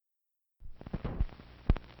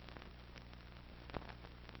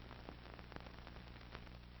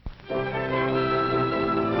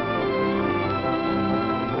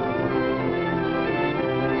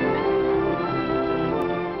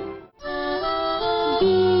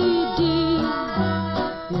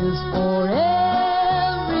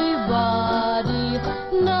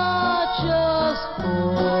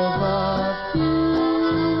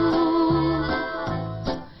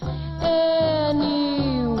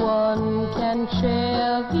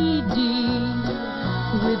share VD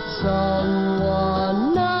with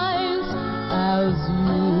someone nice as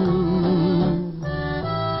you.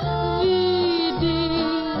 VD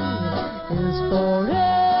is for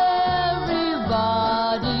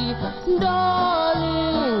everybody,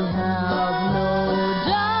 darling, have no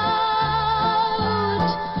doubt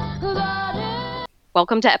that it...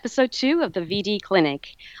 Welcome to episode 2 of the VD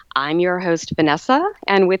Clinic. I'm your host, Vanessa,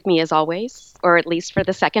 and with me as always, or at least for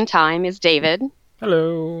the second time, is David.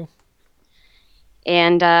 Hello.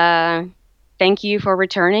 And thank you for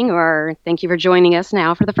returning, or thank you for joining us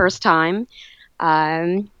now for the first time.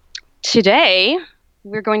 Today,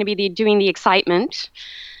 we're going to be doing the excitement,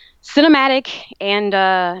 cinematic and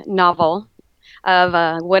novel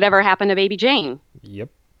of Whatever Happened to Baby Jane. Yep.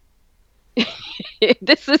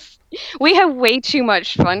 We have way too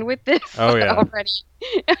much fun with this already.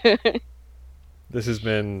 This has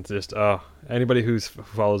been just anybody who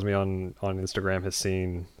follows me on Instagram has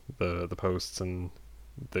seen the posts and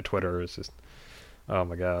the Twitter. Is just, oh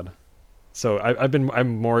my god. So I've been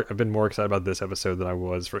more excited about this episode than I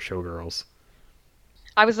was for Showgirls.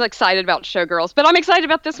 I was excited about Showgirls, but I'm excited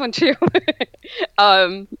about this one too.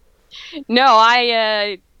 No,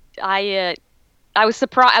 I was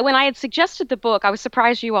surprised when I had suggested the book. I was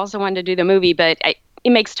surprised you also wanted to do the movie, but it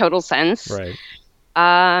makes total sense. Right.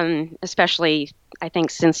 Especially, I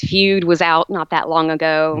think, since Feud was out not that long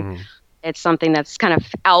ago. Mm-hmm. It's something that's kind of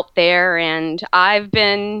out there, and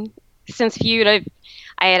since Feud, I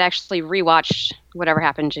had actually rewatched Whatever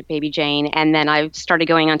Happened to Baby Jane, and then I started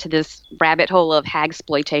going onto this rabbit hole of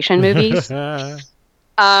hagsploitation movies.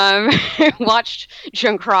 Watched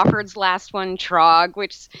Joan Crawford's last one, Trog,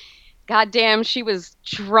 which, goddamn, she was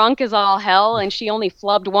drunk as all hell, and she only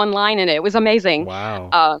flubbed one line in it. It was amazing.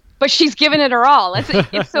 Wow. But she's given it her all.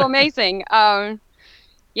 It's so amazing. Yeah,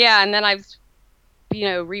 and then I've,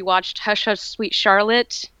 rewatched Hush Hush Sweet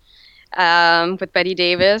Charlotte with Bette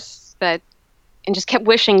Davis, and just kept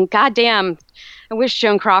wishing, goddamn, I wish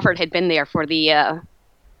Joan Crawford had been there for the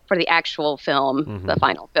actual film, mm-hmm. the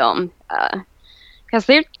final film, because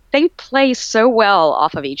they play so well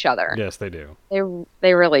off of each other. Yes, they do.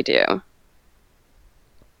 They really do.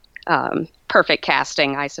 Perfect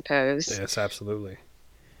casting, I suppose. Yes, absolutely.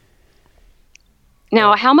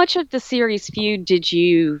 Now, how much of the series Feud did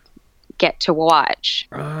you get to watch?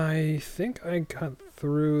 I think I got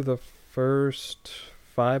through the first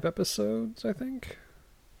 5 episodes, I think.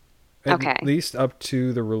 At least up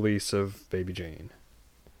to the release of Baby Jane.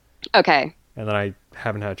 Okay. And then I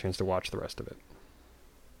haven't had a chance to watch the rest of it.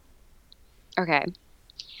 Okay.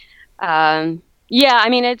 Yeah, I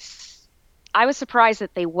mean, I was surprised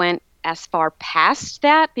that they went as far past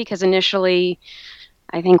that, because initially,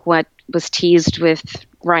 I think what was teased with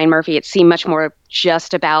Ryan Murphy, it seemed much more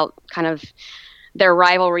just about kind of their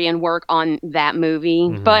rivalry and work on that movie.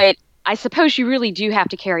 Mm-hmm. But I suppose you really do have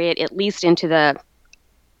to carry it at least into the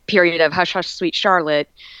period of Hush Hush Sweet Charlotte,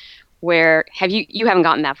 where you haven't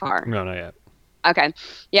gotten that far? No, not yet. Okay.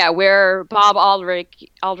 Yeah, where Bob Aldrich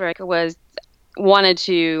was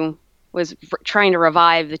trying to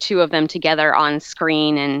revive the two of them together on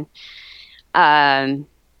screen, and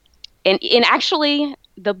actually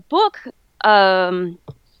the book. Whatever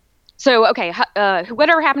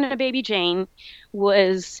Happened to Baby Jane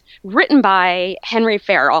was written by Henry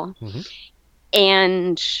Farrell, mm-hmm.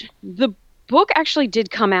 and the book actually did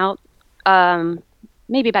come out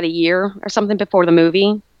maybe about a year or something before the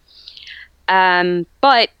movie.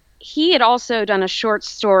 But he had also done a short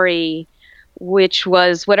story, which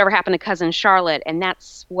was Whatever Happened to Cousin Charlotte, and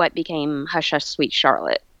that's what became Hush Hush Sweet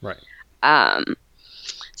Charlotte. Right.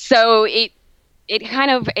 So it kind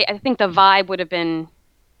of, I think the vibe would have been,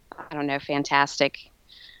 I don't know, fantastic.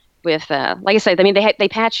 With like I said, I mean they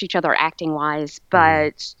patched each other acting wise,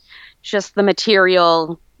 but just the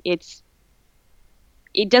material, it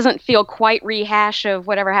doesn't feel quite rehash of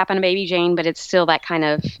Whatever Happened to Baby Jane, but it's still that kind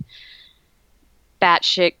of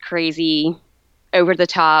batshit crazy, over the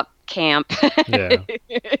top camp. Yeah.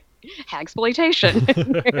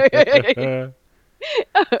 Hagsploitation.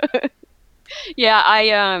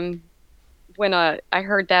 Yeah, when I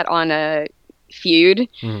heard that on Feud,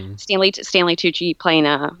 mm-hmm. Stanley Tucci playing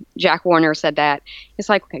Jack Warner said that. It's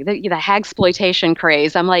like, okay, the hagsploitation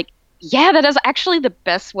craze. I'm like, yeah, that is actually the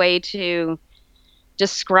best way to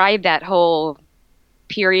describe that whole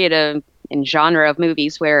period and genre of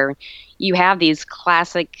movies where you have these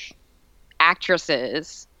classic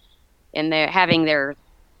actresses and they're having their,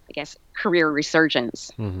 I guess, career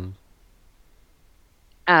resurgence. Mm-hmm.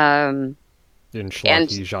 In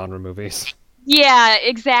schlocky genre movies. Yeah,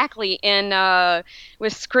 exactly. And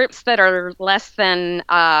with scripts that are less than,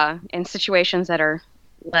 in situations that are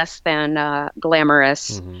less than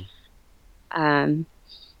glamorous. Mhm.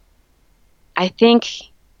 I think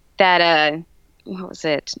that what was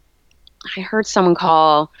it? I heard someone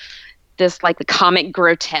call this like the comic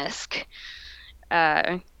grotesque,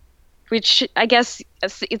 which I guess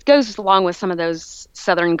it goes along with some of those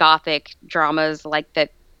Southern Gothic dramas like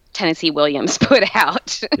that Tennessee Williams put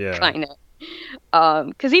out, Yeah. kind of.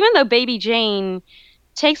 Because even though Baby Jane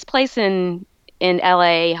takes place in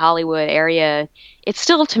L.A., Hollywood area, it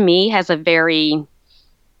still to me has a very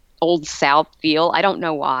Old South feel. I don't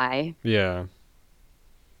know why. Yeah.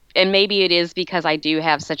 And maybe it is because I do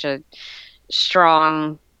have such a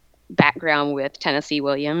strong background with Tennessee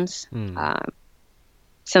Williams.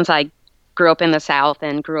 Since I grew up in the South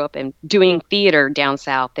and grew up in doing theater down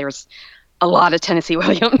South, there's a lot of Tennessee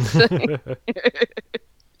Williams.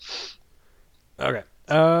 Okay.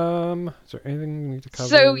 Is there anything we need to cover?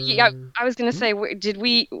 So yeah, I was gonna say, did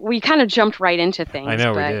we kind of jumped right into things? I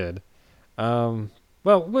know but... we did.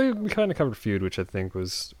 Well, we kind of covered Feud, which I think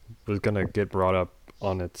was gonna get brought up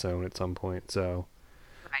on its own at some point. So,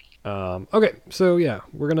 Right. Okay, so yeah,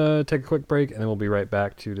 we're gonna take a quick break, and then we'll be right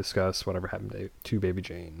back to discuss whatever happened to Baby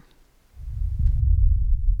Jane.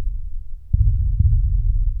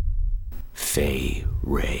 Faye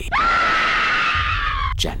Ray,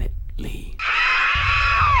 Janet Lee,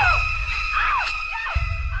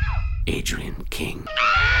 Adrian King,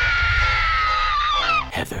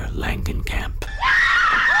 Heather Langenkamp,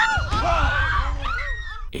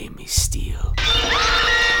 Amy Steele,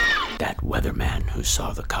 that weatherman who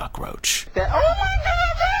saw the cockroach,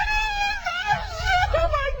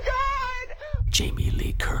 Jamie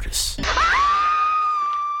Lee Curtis,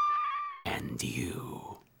 and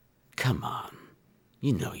you. Come on,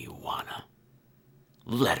 you know you wanna.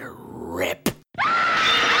 Let her rip.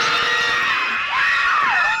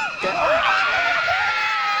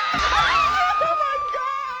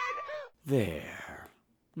 There.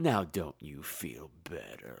 Now don't you feel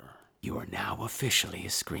better? You are now officially a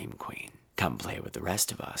Scream Queen. Come play with the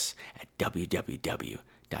rest of us at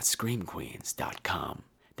www.screamqueens.com.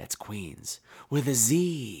 That's Queens with a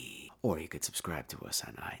Z. Or you could subscribe to us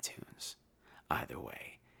on iTunes. Either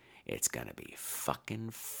way, it's gonna be fucking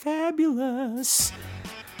fabulous.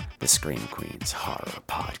 The Scream Queens Horror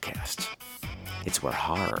Podcast. It's where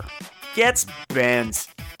horror gets bent.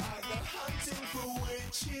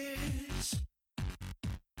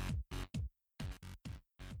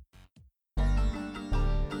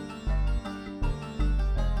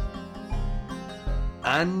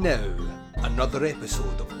 And now, another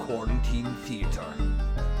episode of Quarantine Theatre.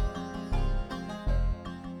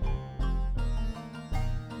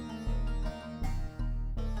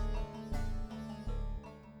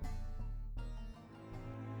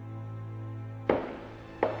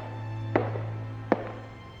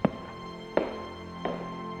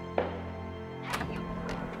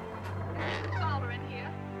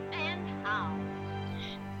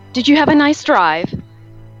 Did you have a nice drive?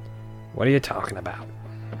 What are you talking about?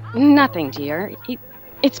 Nothing, dear.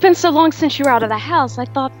 It's been so long since you were out of the house, I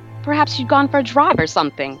thought perhaps you'd gone for a drive or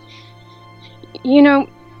something. You know,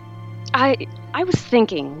 I was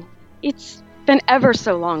thinking, it's been ever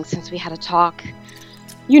so long since we had a talk.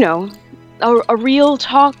 You know, a real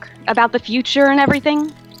talk about the future and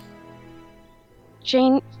everything.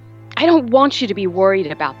 Jane, I don't want you to be worried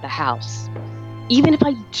about the house. Even if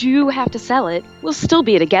I do have to sell it, we'll still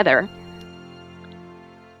be together.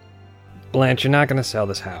 Blanche, you're not gonna sell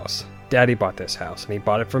this house. Daddy bought this house, and he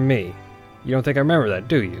bought it from me. You don't think I remember that,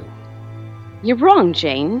 do you? You're wrong,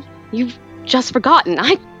 Jane. You've just forgotten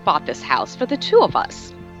I bought this house for the two of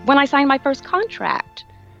us when I signed my first contract.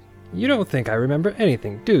 You don't think I remember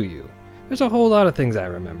anything, do you? There's a whole lot of things I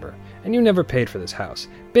remember, and you never paid for this house.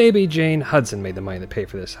 Baby Jane Hudson made the money to pay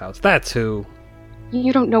for this house. That's who.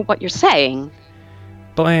 You don't know what you're saying.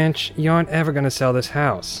 Blanche, you aren't ever gonna sell this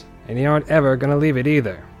house, and you aren't ever gonna leave it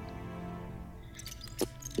either.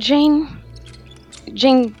 Jane,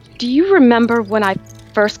 do you remember when I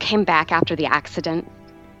first came back after the accident?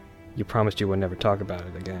 You promised you would never talk about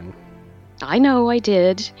it again. I know I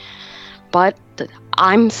did, but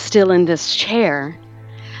I'm still in this chair.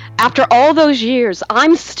 After all those years,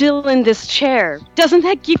 I'm still in this chair. Doesn't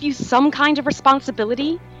that give you some kind of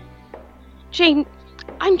responsibility? Jane,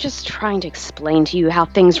 I'm just trying to explain to you how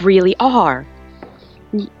things really are.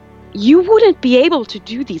 You wouldn't be able to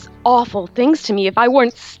do these awful things to me if I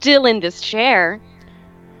weren't still in this chair.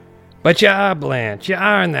 But you are, Blanche. You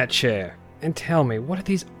are in that chair. And tell me, what are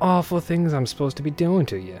these awful things I'm supposed to be doing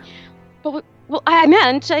to you? Well, I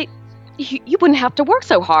meant you wouldn't have to work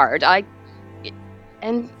so hard. I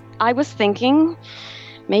was thinking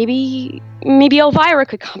maybe Elvira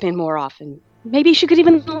could come in more often. Maybe she could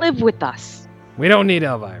even live with us. We don't need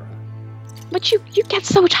Elvira. But you get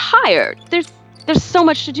so tired. There's so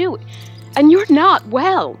much to do. And you're not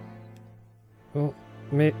well. Well,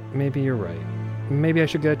 maybe you're right. Maybe I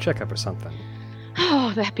should get a checkup or something.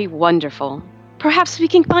 Oh, that'd be wonderful. Perhaps we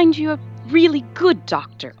can find you a really good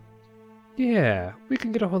doctor. Yeah, we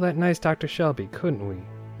could get a hold of that nice Dr. Shelby, couldn't we?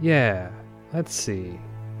 Yeah, let's see.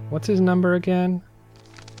 What's his number again?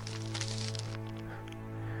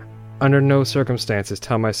 Under no circumstances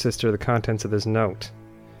tell my sister the contents of this note.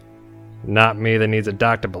 Not me that needs a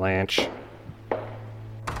doctor, Blanche.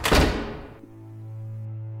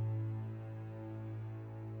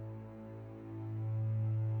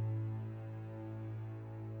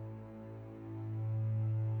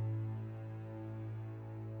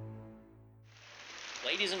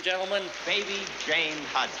 Ladies and gentlemen, Baby Jane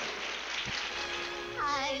Hudson.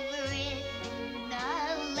 I've written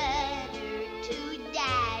a letter to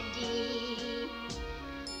Daddy.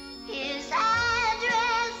 His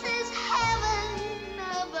address is heaven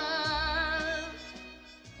above.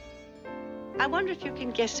 I wonder if you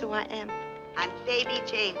can guess who I am. I'm Baby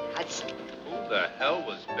Jane Hudson. Who the hell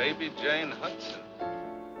was Baby Jane Hudson?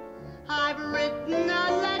 I've written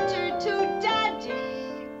a letter to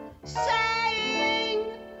Daddy saying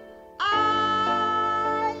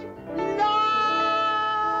I love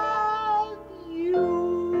you.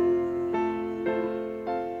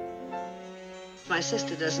 My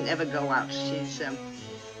sister doesn't ever go out. She's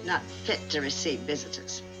not fit to receive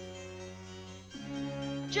visitors.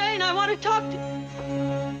 Jane, I want to talk to you.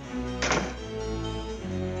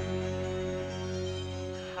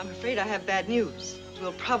 I'm afraid I have bad news.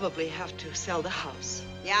 We'll probably have to sell the house.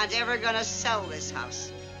 You aren't ever gonna sell this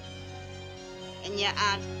house. And you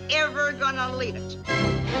aren't ever gonna leave it.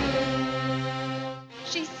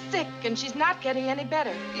 She's sick and she's not getting any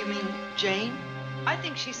better. You mean Jane? I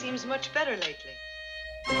think she seems much better lately.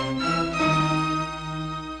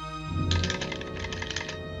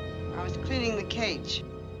 I was cleaning the cage.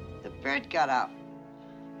 The bird got out.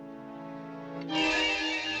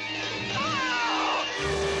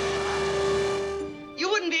 You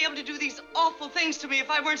wouldn't be able to do these awful things to me if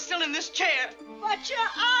I weren't still in this chair. But you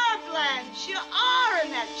are, Blanche. You are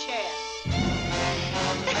in that chair.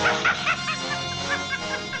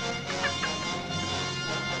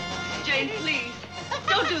 Jane, please.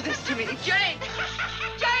 Don't do this to me. Jane!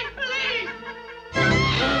 Jane, please!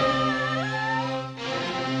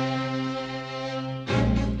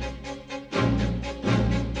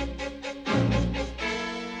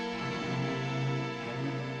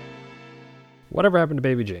 Whatever happened to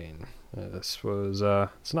Baby Jane? This was,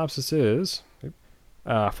 synopsis is,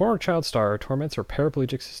 former child star torments her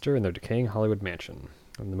paraplegic sister in their decaying Hollywood mansion.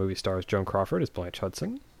 And the movie stars Joan Crawford as Blanche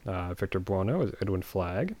Hudson, Victor Buono as Edwin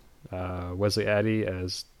Flagg, Wesley Addy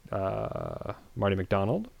as Marty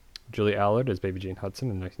McDonald, Julie Allard as Baby Jane Hudson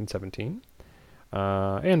in 1917,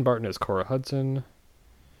 Ann Barton as Cora Hudson,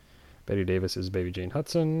 Betty Davis as Baby Jane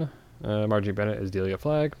Hudson, Margie Bennett as Delia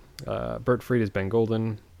Flagg, Bert Freed as Ben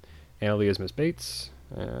Golden, Anna Lee as Miss Bates,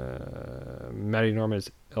 Maddie Norman is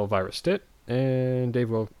Elvira Stitt, and Dave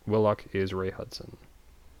Willock is Ray Hudson.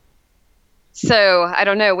 So, I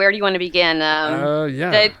don't know. Where do you want to begin?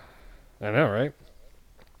 Yeah. I know, right?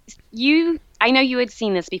 I know you had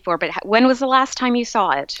seen this before, but when was the last time you saw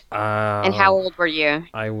it? And how old were you?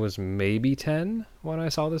 I was maybe 10 when I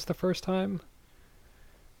saw this the first time.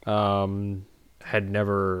 Had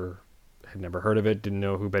never heard of it, didn't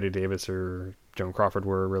know who Betty Davis or Joan Crawford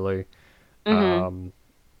were, really. Mm-hmm.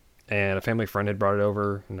 And a family friend had brought it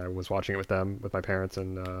over, and I was watching it with them, with my parents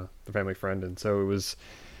and the family friend, and so it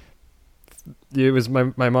was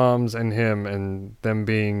my mom's and him, and them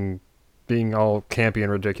being all campy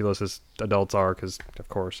and ridiculous as adults are, because of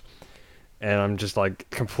course. And I'm just like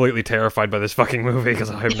completely terrified by this fucking movie because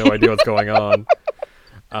I have no idea what's going on.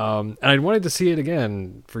 And I'd wanted to see it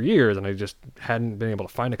again for years, and I just hadn't been able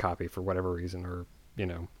to find a copy for whatever reason, or,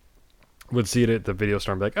 would see it at the video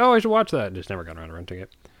store and be like, oh, I should watch that, and just never got around to renting it.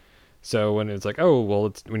 So when it's like, oh,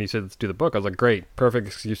 well, when you said let's do the book, I was like, great, perfect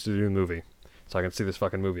excuse to do the movie, so I can see this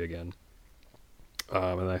fucking movie again.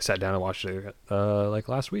 And I sat down and watched it like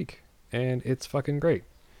last week, and it's fucking great.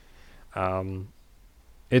 I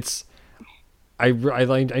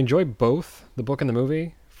enjoy both the book and the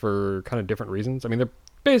movie for kind of different reasons. I mean, they're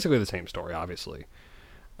basically the same story, obviously.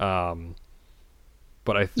 But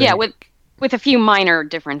I think... Yeah, with a few minor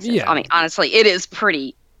differences. Yeah. I mean, honestly, it is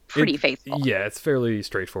pretty faithful. Yeah, it's fairly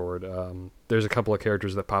straightforward. There's a couple of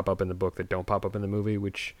characters that pop up in the book that don't pop up in the movie,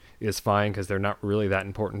 which is fine because they're not really that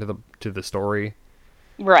important to the story.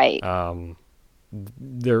 Right.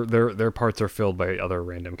 Their parts are filled by other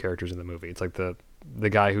random characters in the movie. It's like the the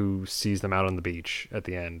guy who sees them out on the beach at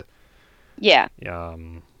the end. Yeah.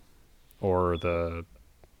 Or the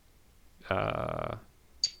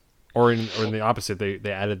or in the opposite, they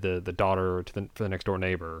added the daughter to the next door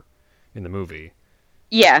neighbor in the movie.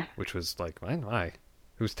 Yeah. Which was like, my,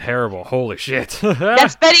 who's terrible. Holy shit.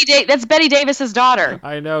 That's Betty Davis's daughter.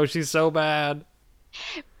 I know, she's so bad.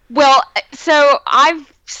 Well, so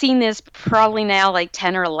I've seen this probably now like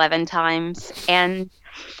 10 or 11 times, and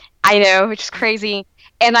I know, which is crazy.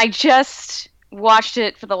 And I just watched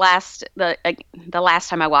it for the last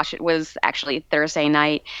time I watched it was actually Thursday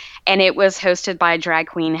night, and it was hosted by drag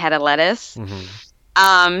queen Hedda Lettuce.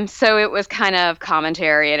 Mm-hmm. So it was kind of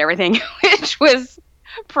commentary and everything, which was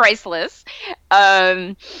priceless.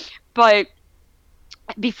 But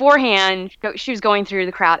beforehand, she was going through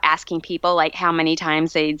the crowd asking people like how many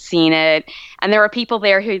times they'd seen it, and there were people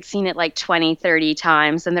there who'd seen it like 20, 30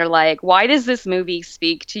 times, and they're like, why does this movie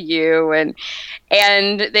speak to you? And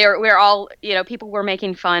we're all, people were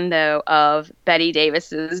making fun though of Betty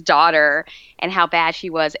Davis's daughter and how bad she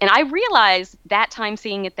was. And I realized that time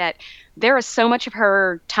seeing it that there is so much of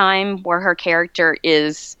her time where her character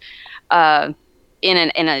is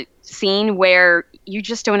in a scene where you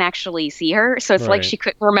just don't actually see her, so it's like she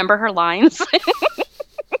couldn't remember her lines.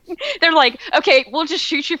 They're like, okay, we'll just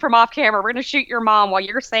shoot you from off camera. We're gonna shoot your mom while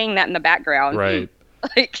you're saying that in the background. Right.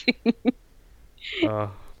 Like,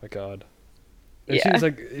 oh my god. And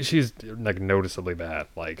she's like noticeably bad.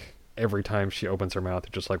 Like every time she opens her mouth,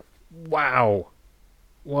 it's just like, wow,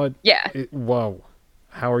 what? Yeah. Whoa,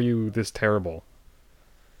 how are you this terrible?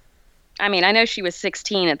 I mean, I know she was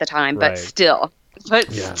 16 at the time, but still.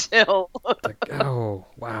 Still. Like, oh,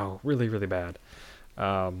 wow. Really, really bad.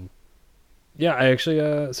 Yeah, I actually,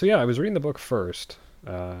 I was reading the book first.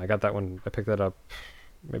 I got that one, I picked that up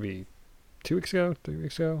maybe 2 weeks ago, 3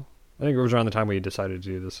 weeks ago. I think it was around the time we decided to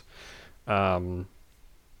do this. And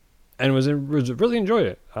really enjoyed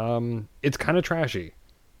it. It's kind of trashy.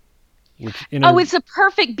 Which, it's a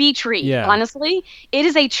perfect beach read, yeah. Honestly. It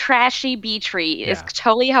is a trashy beach read. It's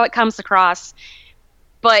totally how it comes across.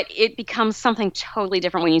 But it becomes something totally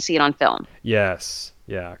different when you see it on film. Yes.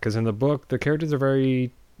 Yeah, because in the book, the characters are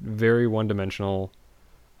very, very one-dimensional.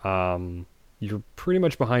 You're pretty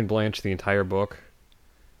much behind Blanche the entire book,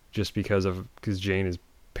 just because Jane is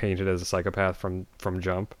painted as a psychopath from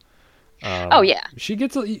jump. She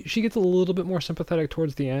gets a little bit more sympathetic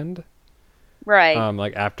towards the end. Right.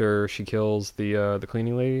 Like after she kills the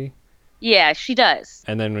cleaning lady. Yeah, she does.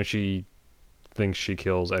 And then when she thinks she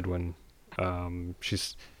kills Edwin,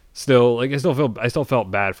 she's still like I still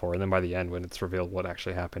felt bad for her. And then by the end, when it's revealed what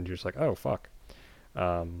actually happened, you're just like, oh fuck.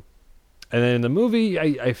 And then in the movie,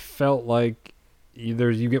 I felt like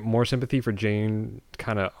either you get more sympathy for Jane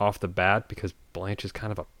kind of off the bat because Blanche is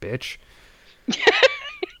kind of a bitch.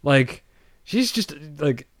 Like she's just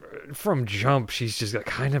like from jump, she's just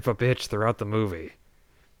kind of a bitch throughout the movie,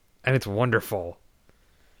 and it's wonderful.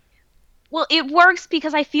 Well, it works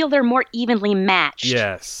because I feel they're more evenly matched.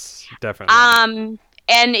 Yes, definitely.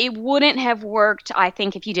 And it wouldn't have worked, I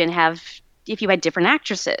think, if you had different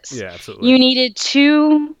actresses. Yeah, absolutely. You needed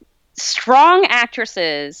two strong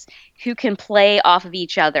actresses who can play off of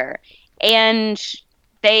each other, and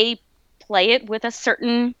they play it with a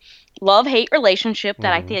certain love-hate relationship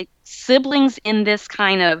that I think siblings in this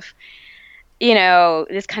kind of,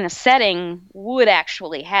 this kind of setting would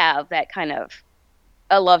actually have that kind of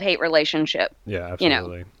a love-hate relationship. Yeah,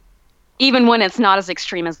 absolutely. Even when it's not as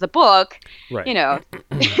extreme as the book, right.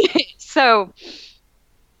 So,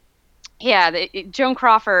 yeah, Joan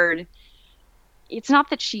Crawford, it's not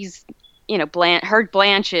that she's,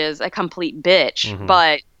 Blanche is a complete bitch,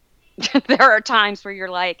 but there are times where you're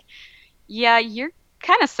like, yeah, you're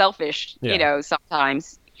kind of selfish,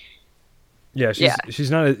 sometimes. Yeah, she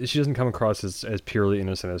doesn't come across as purely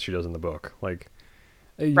innocent as she does in the book. Like,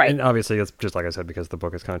 right. And obviously it's just like I said, because the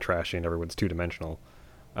book is kind of trashy and everyone's two-dimensional.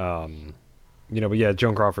 But yeah,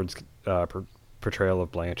 Joan Crawford's portrayal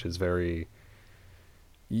of Blanche is very.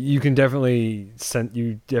 You can definitely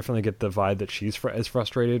get the vibe that she's as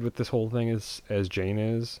frustrated with this whole thing as Jane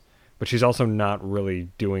is, but she's also not really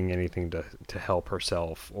doing anything to help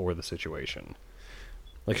herself or the situation.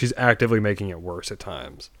 Like she's actively making it worse at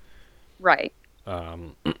times. Right.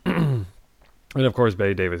 And of course,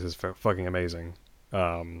 Betty Davis is fucking amazing.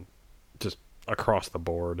 Just across the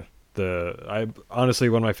board. Honestly,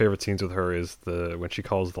 one of my favorite scenes with her is when she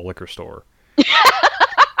calls the liquor store.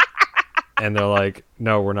 And they're like,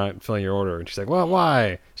 no, we're not filling your order. And she's like, well,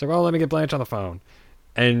 why? She's like, well, let me get Blanche on the phone.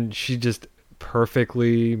 And she just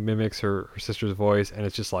perfectly mimics her sister's voice. And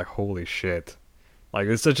it's just like, holy shit. Like,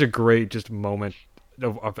 it's such a great just moment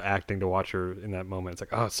of acting to watch her in that moment. It's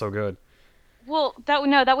like, oh, it's so good. Well,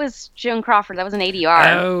 that was Joan Crawford. That was an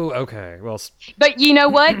ADR. Oh, okay. Well, but you know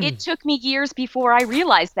what? It took me years before I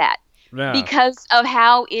realized that yeah. because of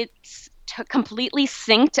how it's completely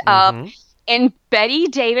synced up, and Bette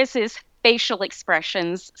Davis's facial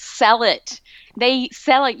expressions sell it. They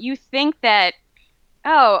sell it. You think that,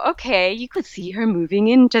 oh, okay, you could see her moving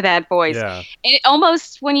into that voice. Yeah. And it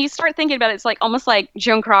almost, when you start thinking about it, it's like almost like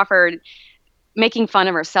Joan Crawford making fun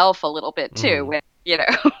of herself a little bit too, with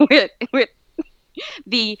with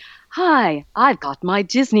the "Hi, I've got my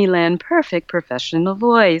Disneyland perfect professional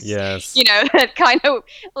voice." Yes. That kind of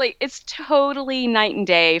like, it's totally night and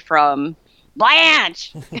day from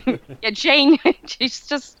Blanche. Yeah, Jane. She's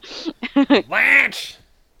just Blanche.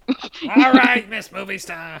 All right, Miss Movie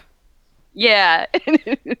Star. Yeah.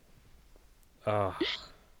 Yeah,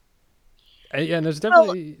 and there's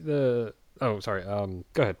definitely the. Oh, sorry. Go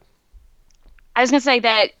ahead. I was gonna say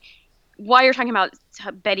that while you're talking about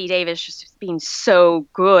Bette Davis just being so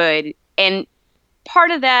good, and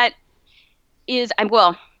part of that is,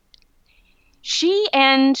 she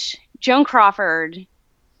and Joan Crawford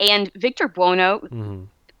and Victor Buono,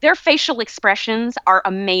 their facial expressions are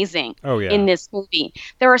amazing. Oh, yeah. In this movie,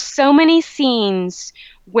 there are so many scenes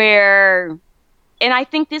where, and I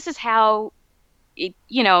think this is how,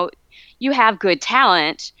 you have good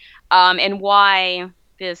talent, and why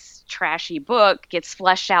this trashy book gets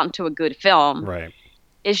fleshed out into a good film. Right.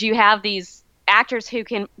 Is you have these actors who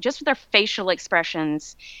can, just with their facial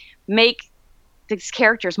expressions, make these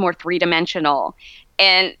characters more three-dimensional.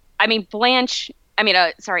 And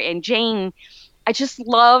and Jane, I just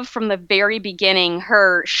love from the very beginning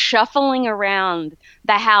her shuffling around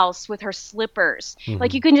the house with her slippers.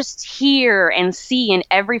 Like, you can just hear and see in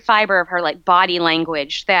every fiber of her like body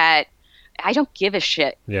language that I don't give a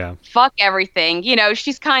shit. Yeah. Fuck everything.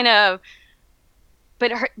 She's kind of,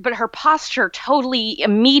 but her posture totally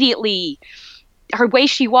immediately, her way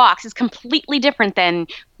she walks is completely different than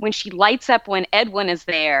when she lights up when Edwin is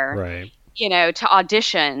there. Right. To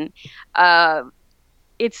audition.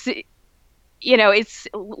 It's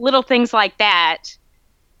little things like that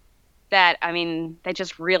that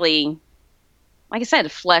just really, like I said,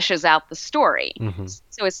 fleshes out the story.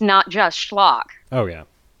 So it's not just schlock. Oh yeah.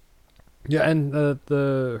 Yeah, and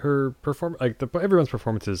her everyone's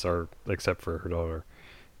performances are, except for her daughter,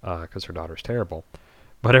 because her daughter's terrible,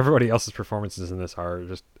 but everybody else's performances in this are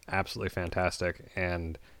just absolutely fantastic,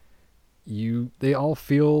 and they all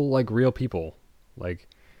feel like real people. Like,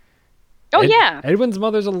 Edwin's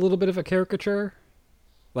mother's a little bit of a caricature.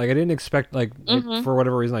 Like, I didn't expect, for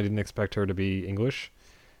whatever reason, I didn't expect her to be English.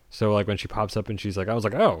 So, like, when she pops up and she's like, I was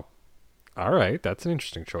like, oh, all right, that's an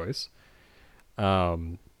interesting choice.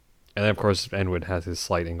 And then, of course, Edwin has his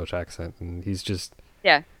slight English accent, and he's just...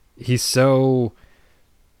 Yeah. He's so...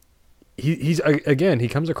 He's again, he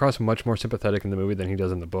comes across much more sympathetic in the movie than he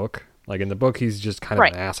does in the book. Like, in the book, he's just kind of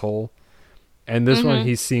an asshole. And this one,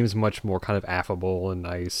 he seems much more kind of affable and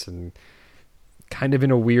nice, and kind of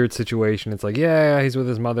in a weird situation. It's like, yeah, he's with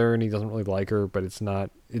his mother, and he doesn't really like her, but it's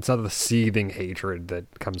not the seething hatred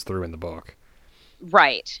that comes through in the book.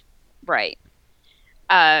 Right.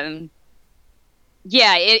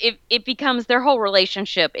 Yeah, it becomes, their whole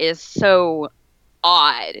relationship is so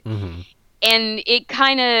odd. And it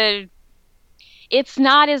kind of, it's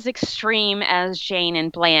not as extreme as Jane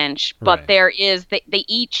and Blanche, but there is, they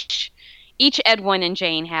each Edwin and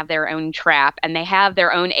Jane have their own trap, and they have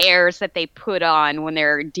their own airs that they put on when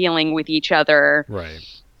they're dealing with each other. Right.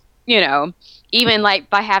 Even like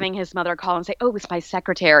by having his mother call and say, "Oh, it's my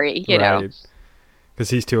secretary," know.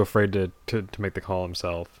 Because he's too afraid to make the call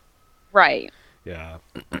himself. Right. Yeah.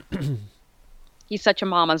 He's such a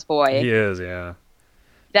mama's boy. He is, yeah.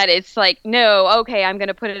 That it's like, no, okay, I'm going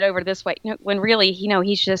to put it over this way. No, when really,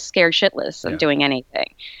 he's just scared shitless of doing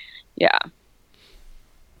anything. Yeah.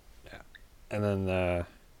 Yeah. And then,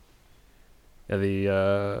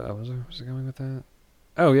 was I going with that?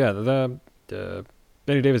 Oh, yeah, the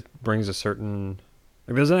Bette Davis brings a certain,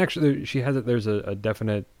 like, there's a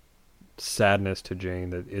definite sadness to Jane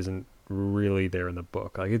that isn't really there in the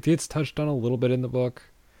book. Like, it gets touched on a little bit in the book,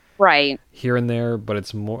 right, here and there, but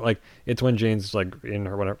it's more like, it's when Jane's like in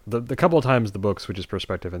her, whatever, the couple of times the book switches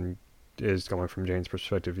perspective and is going from Jane's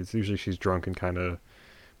perspective, it's usually she's drunk and kind of,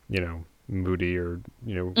 moody, or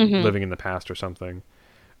living in the past or something.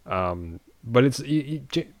 But it's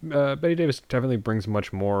Bette Davis definitely brings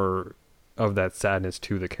much more of that sadness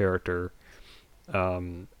to the character,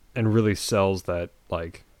 and really sells that,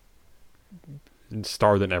 like,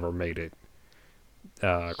 star that never made it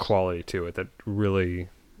quality to it that really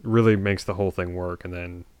makes the whole thing work. And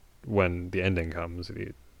then when the ending comes,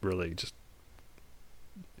 it really just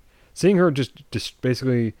seeing her just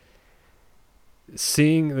basically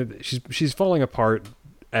seeing that she's falling apart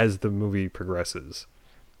as the movie progresses,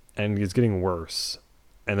 and it's getting worse.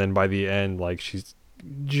 And then by the end, like she's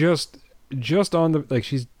just on the like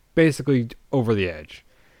she's basically over the edge.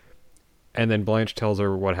 And then Blanche tells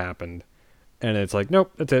her what happened, and it's like,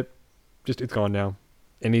 nope, that's it. Just it's gone now.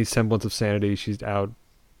 Any semblance of sanity, she's out.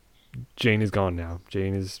 Jane is gone now.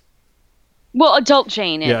 Jane is. Well, adult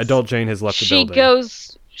Jane is. Yeah, adult Jane has left the building.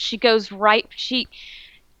 She goes right.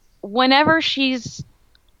 Whenever she's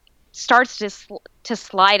starts to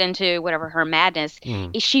slide into whatever her madness,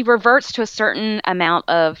 she reverts to a certain amount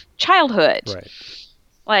of childhood. Right.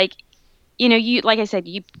 Like, you know, like I said,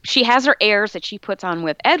 she has her airs that she puts on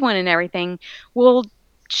with Edwin and everything. Well,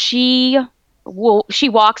 she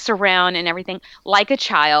walks around and everything like a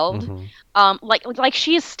child. Like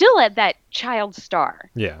she is still at that child star.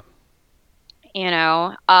 Yeah. You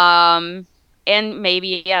know, and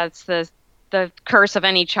maybe it's the curse of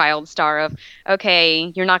any child star of,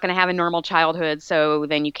 okay, you're not going to have a normal childhood, so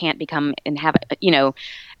then you can't become and have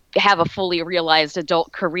a fully realized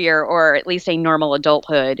adult career, or at least a normal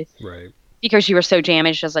adulthood. Right. Because you were so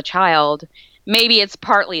damaged as a child. Maybe it's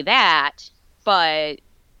partly that, but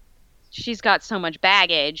she's got so much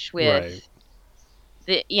baggage with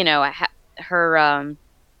her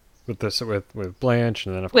with Blanche,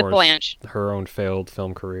 and then of with course Blanche. Her own failed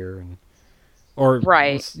film career,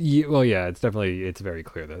 it's very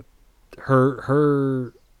clear that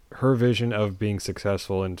her vision of being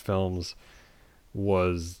successful in films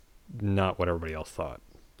was not what everybody else thought,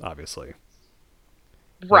 obviously.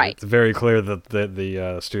 Right. Like, it's very clear that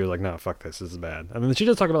the studio like, no, fuck this is bad. I mean, she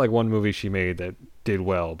does talk about like one movie she made that did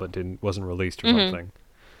well but wasn't released or something.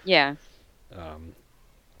 Yeah.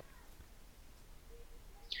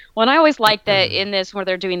 Well, and I always like that in this, where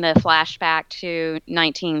they're doing the flashback to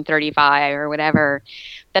 1935 or whatever,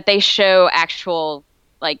 that they show actual,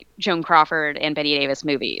 like, Joan Crawford and Bette Davis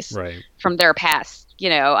movies from their past. You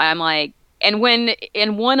know, I'm like, and when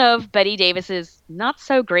in one of Bette Davis's not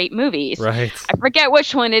so great movies, I forget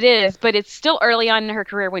which one it is, but it's still early on in her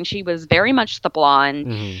career when she was very much the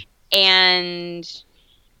blonde, and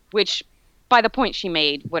which by the point she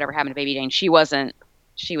made Whatever Happened to Baby Jane, she was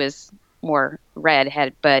more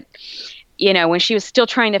redhead, but you know, when she was still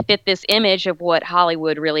trying to fit this image of what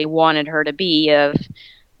Hollywood really wanted her to be, of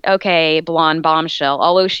okay, blonde bombshell,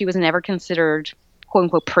 although she was never considered quote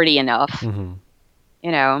unquote pretty enough. You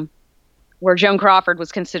know, where Joan Crawford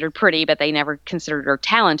was considered pretty, but they never considered her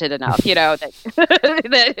talented enough, you know,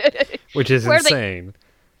 which is insane.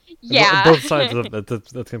 Both sides of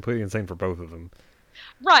that's completely insane for both of them.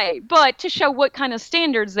 Right, but to show what kind of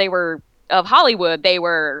standards of Hollywood they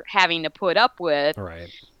were having to put up with. Right.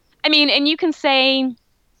 I mean, and you can say an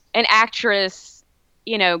actress,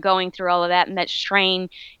 you know, going through all of that and that strain.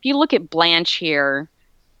 If you look at Blanche here,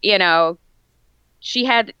 you know,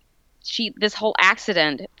 this whole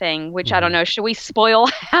accident thing, which I don't know, should we spoil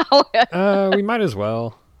how? We might as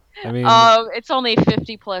well. I mean, it's only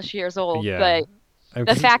 50 plus years old, but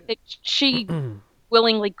the fact that she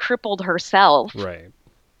willingly crippled herself. Right.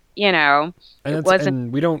 You know,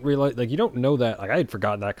 and we don't realize, like, you don't know that. Like, I had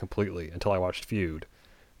forgotten that completely until I watched Feud,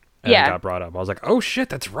 and it got brought up. I was like, oh shit,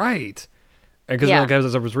 that's right. And because like,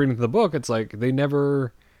 as I was reading the book, it's like they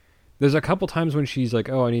never. There's a couple times when she's like,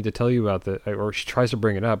 oh, I need to tell you about that, or she tries to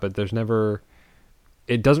bring it up, but there's never.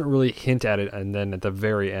 It doesn't really hint at it, and then at the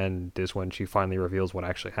very end is when she finally reveals what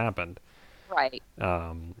actually happened. Right.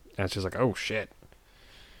 And it's just like, oh shit.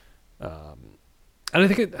 And I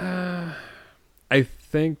think I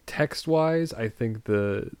think text-wise, I think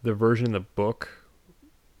the version in the book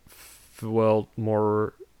felt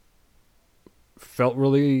really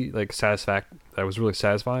like that was really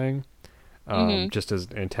satisfying, just as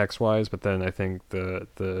in text-wise. But then I think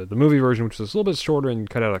the movie version, which was a little bit shorter and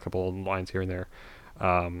cut out a couple of lines here and there,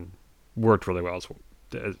 worked really well.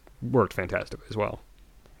 Worked fantastically as well.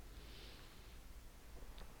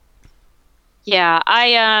 Yeah,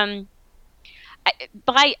 I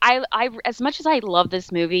as much as I love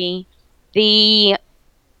this movie, my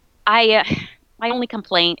only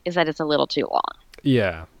complaint is that it's a little too long.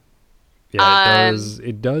 Yeah,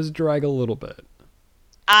 it does drag a little bit.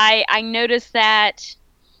 I noticed that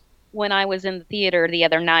when I was in the theater the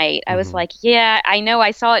other night. I was like, yeah, I know I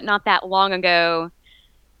saw it not that long ago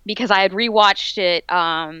because I had rewatched it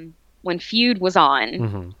when Feud was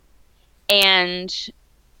on, and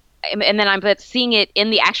then I'm seeing it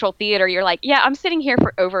in the actual theater. You're like, yeah, I'm sitting here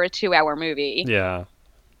for over a 2-hour movie. Yeah.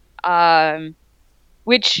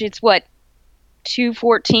 Which it's what,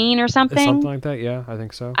 2:14 or something? Something like that. Yeah, I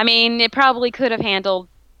think so. I mean, it probably could have handled,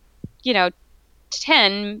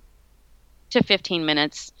 10 to 15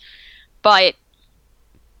 minutes, but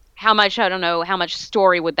how much, I don't know, how much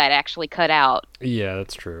story would that actually cut out? Yeah,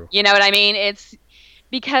 that's true. You know what I mean? It's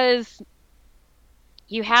because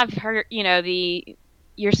you have her,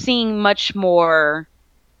 you're seeing much more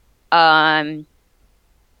of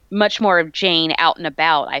Jane out and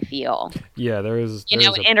about, I feel. Yeah, there's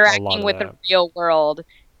interacting with the real world.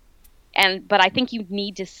 But I think you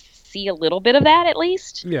need to see a little bit of that at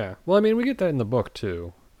least. Yeah. Well, I mean, we get that in the book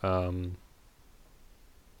too.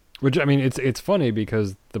 Which, I mean, it's funny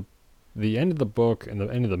because the end of the book and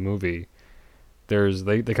the end of the movie,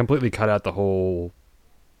 they completely cut out the whole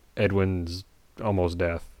Edwin's almost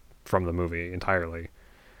death from the movie entirely.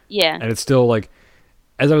 Yeah. And it's still like,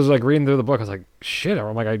 as I was like reading through the book, I was like, shit,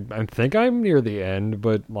 I'm like, I think I'm near the end,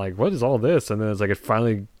 but like, what is all this? And then it's like, it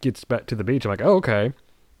finally gets back to the beach. I'm like, oh, okay.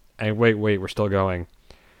 And wait, we're still going.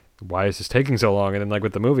 Why is this taking so long? And then like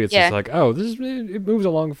with the movie, it's just like, oh, it moves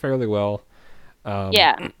along fairly well.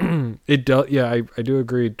 It does. Yeah, I do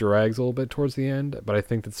agree. It drags a little bit towards the end, but I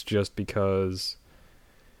think that's just because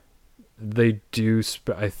they do.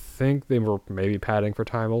 I think they were maybe padding for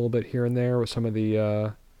time a little bit here and there with some of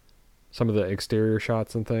the exterior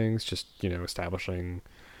shots and things. Just establishing,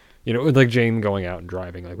 like Jane going out and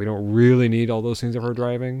driving. Like we don't really need all those scenes of her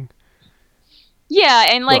driving. Yeah,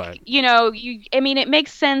 and like it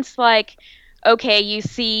makes sense. Like, okay, you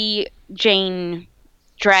see Jane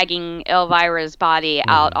dragging Elvira's body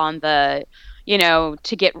out on the,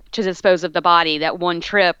 to dispose of the body, that one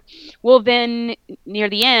trip. Well, then near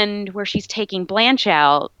the end where she's taking Blanche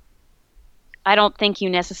out, I don't think you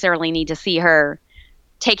necessarily need to see her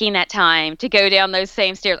taking that time to go down those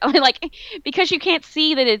same stairs. I mean, like, because you can't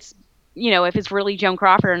see that it's, if it's really Joan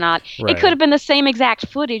Crawford or not. Right. It could have been the same exact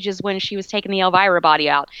footage as when she was taking the Elvira body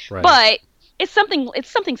out. Right. But it's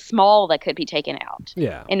something small that could be taken out.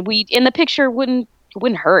 Yeah. And in the picture wouldn't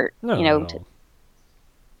hurt, No.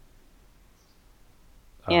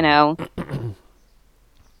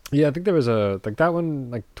 Yeah, I think there was that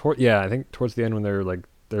one, like, I think towards the end when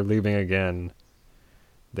they're leaving again,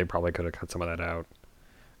 they probably could have cut some of that out.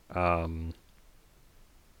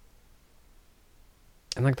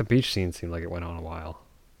 And like the beach scene seemed like it went on a while.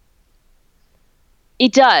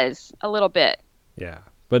 It does a little bit. Yeah,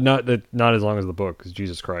 but not as long as the book, because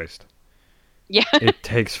Jesus Christ. Yeah. It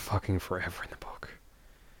takes fucking forever in the book.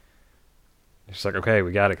 It's like, okay,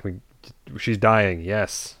 we got it. She's dying.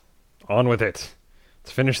 Yes, on with it.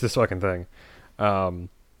 Let's finish this fucking thing. But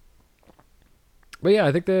yeah,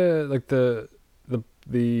 I think the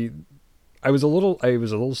I was a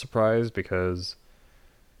little surprised because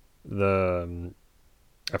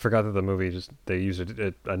I forgot that the movie they used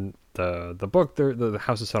it the book. The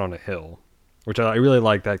house is set on a hill, which I really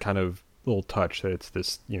like that kind of little touch that it's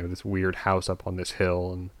this this weird house up on this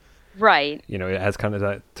hill, and right, it has kind of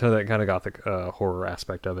that kind of gothic horror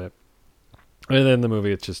aspect of it. And then the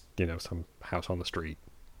movie, it's just some house on the street.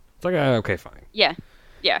 It's like okay, fine. Yeah.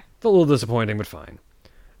 It's a little disappointing, but fine.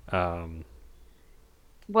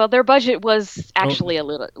 Well, their budget was actually a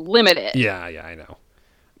little limited. Yeah, I know.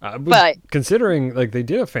 But considering like they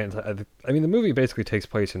did a fantastic, I mean, the movie basically takes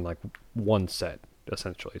place in like one set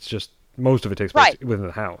essentially. It's just most of it takes place within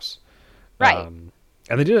the house, right?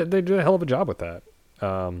 And they did a hell of a job with that.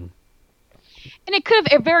 And it could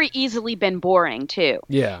have very easily been boring too.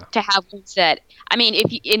 Yeah. To have one set. I mean,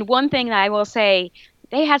 in one thing that I will say,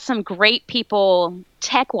 they had some great people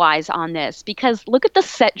tech-wise on this, because look at the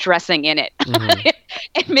set dressing in it. Mm-hmm.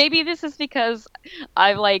 And maybe this is because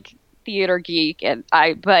I like theater geek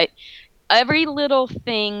but every little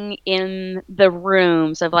thing in the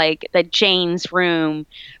rooms of like the Jane's room,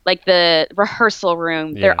 like the rehearsal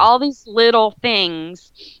room, there are all these little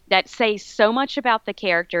things that say so much about the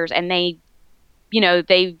characters, and they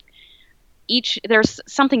there's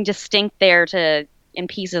something distinct there in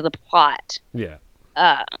pieces of the plot. Yeah.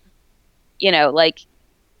 Like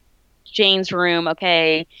Jane's room,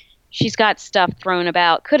 okay, she's got stuff thrown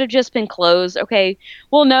about. Could have just been clothes. Okay,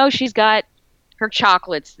 well, no, she's got her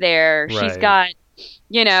chocolates there. Right. She's got,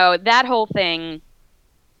 that whole thing.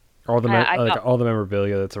 All the all the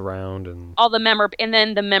memorabilia that's around, and all the and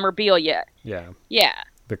then the memorabilia. Yeah. Yeah.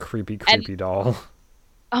 The creepy doll.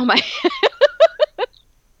 Oh my.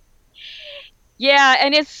 Yeah,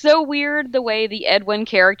 and it's so weird the way the Edwin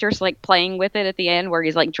character's like playing with it at the end, where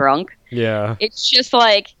he's like drunk. Yeah. It's just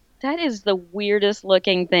like, that is the weirdest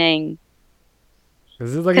looking thing.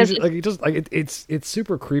 It's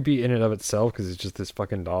super creepy in and of itself, because it's just this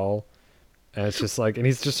fucking doll, and it's just like, and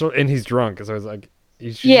he's drunk, so it's like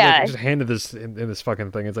he's just handed this in this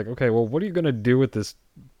fucking thing. It's like, okay, well, what are you gonna do with this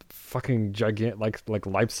fucking gigantic like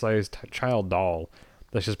life-sized child doll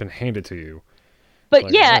that's just been handed to you? But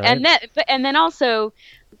Like, yeah, all right. and then also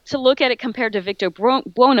to look at it compared to Victor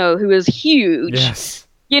Buono, who is huge. Yes.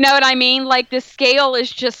 You know what I mean? Like the scale is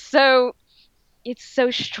just so, it's so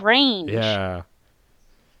strange. Yeah.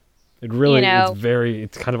 It really, You know?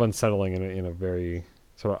 it's kind of unsettling in a very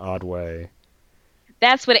sort of odd way.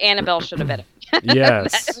 That's what Annabelle should have been.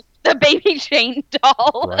 Yes. The baby Jane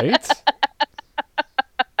doll. Right?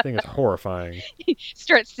 I think it's horrifying.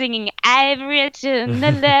 Start singing, I've written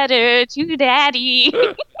a letter to Daddy.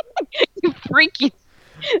 Freaking.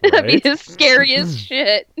 That'd be Right? the scariest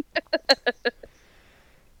shit.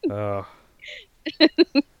 Oh.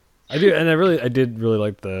 I do, and I did really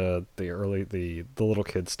like the little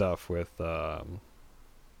kid stuff with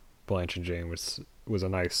Blanche and Jane, which was a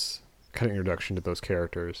nice kind of introduction to those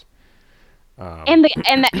characters. And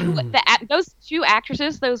those two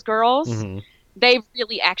actresses, those girls, Mhm. they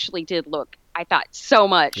really actually did look, I thought, so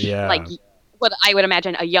much Yeah. like what I would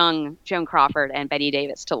imagine a young Joan Crawford and Betty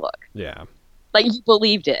Davis to look. Yeah. Like you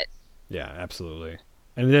believed it. Yeah, absolutely.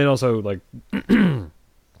 And then also like it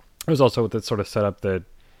was also that sort of setup that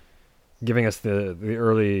giving us the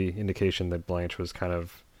early indication that Blanche was kind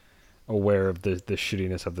of aware of the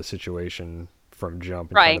shittiness of the situation from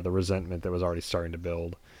jump and kind Right. of the resentment that was already starting to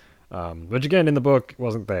build. Which again in the book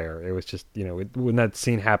wasn't there. It was just, when that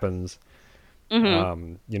scene happens,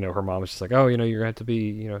 Mm-hmm. her mom was just like, oh, you have to be,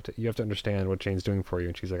 you have to understand what Jane's doing for you.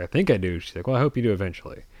 And she's like, I think I do. She's like, well, I hope you do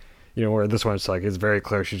eventually. Where this one's like, it's very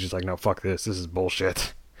clear. She's just like, no, fuck this. This is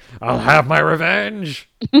bullshit. I'll have my revenge.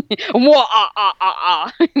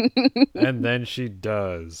 And then she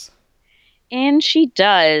does. And she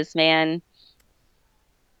does, man.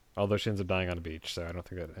 Although she ends up dying on a beach, so I don't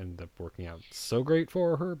think that ended up working out so great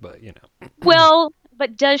for her, but Well,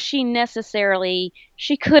 but does she necessarily?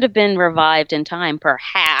 She could have been revived in time,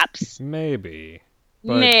 perhaps. Maybe.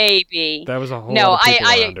 But Maybe. that was a whole No, lot of people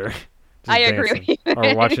around her. I just agree dancing, with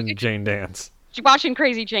you. or watching Jane dance. She's watching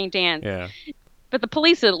Crazy Jane dance. Yeah. But the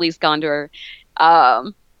police had at least gone to her.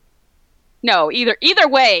 No, either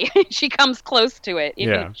way, she comes close to it,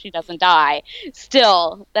 even Yeah. if she doesn't die.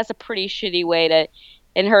 Still, that's a pretty shitty way to.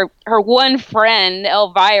 And her one friend,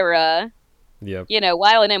 Elvira, Yep.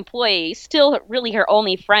 while an employee, still really her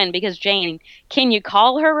only friend because Jane, can you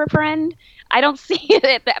call her a friend? I don't see it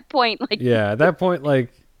at that point. Like, Yeah, at that point, like,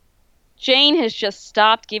 Jane has just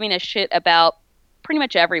stopped giving a shit about pretty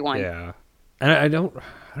much everyone. yeah. And I don't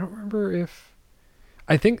remember if,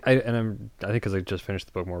 I think because I just finished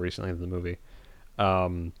the book more recently than the movie. I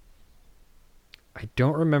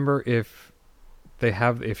don't remember if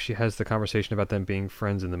she has the conversation about them being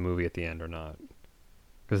friends in the movie at the end or not.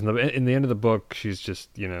 Because in the end of the book, she's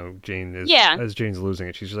just, Jane is, as Jane's losing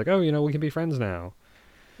it, she's just like, oh, we can be friends now.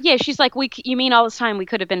 Yeah, she's like, you mean all this time we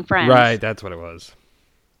could have been friends? Right, that's what it was.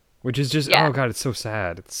 Which is just, Yeah. oh god, it's so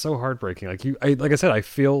sad. It's so heartbreaking. Like I said, I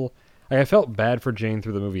felt bad for Jane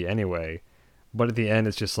through the movie anyway, but at the end,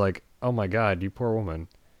 it's just like, oh my god, you poor woman.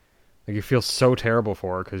 Like, you feel so terrible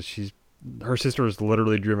for her because her sister has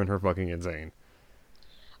literally driven her fucking insane.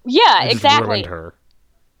 Yeah, It just exactly. ruined her.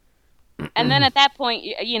 And then at that point,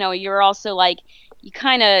 you're also like, you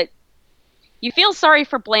feel sorry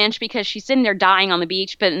for Blanche because she's sitting there dying on the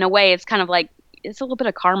beach, but in a way, it's kind of like, it's a little bit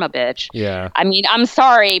of karma, bitch. Yeah. I mean, I'm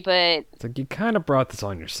sorry, but It's like, you kind of brought this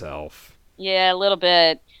on yourself. yeah, a little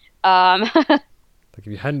bit. Like, if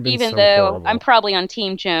you hadn't been Even so though horrible. I'm probably on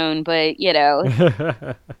Team Joan, but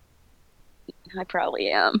I probably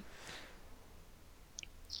am.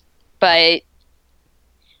 But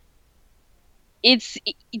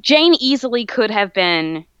Jane easily could have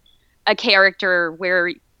been a character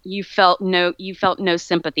where you felt no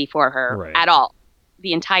sympathy for her Right. at all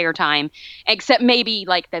the entire time, except maybe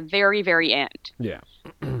like the very, very end. Yeah.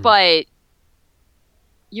 But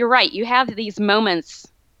you're right. You have these moments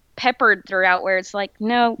peppered throughout where it's like,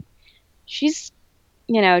 no, she's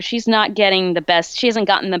not getting the best. She hasn't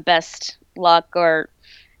gotten the best luck or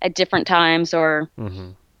at different times or,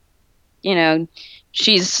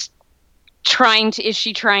 she's is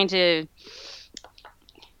she trying to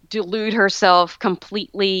delude herself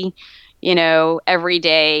completely, every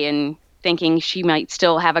day and thinking she might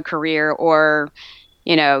still have a career, or,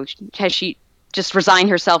 has she just resigned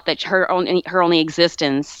herself that her only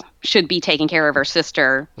existence should be taking care of her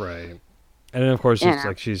sister? Right. And then, of course, it's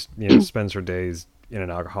like she's, spends her days in an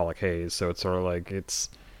alcoholic haze, so it's sort of like, it's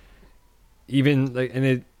even, like,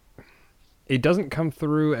 and it doesn't come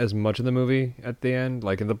through as much in the movie at the end.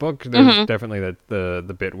 Like, in the book, there's definitely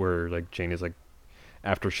the bit where, like, Jane is, like,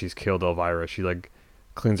 after she's killed Elvira, she, like,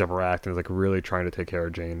 cleans up her act and is, like, really trying to take care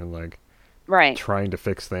of Jane and, like, right, trying to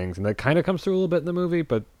fix things. And that kind of comes through a little bit in the movie,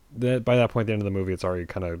 but by that point, at the end of the movie, it's already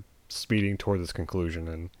kind of speeding toward this conclusion.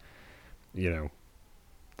 And,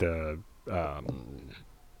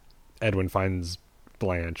 Edwin finds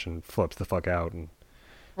Blanche and flips the fuck out and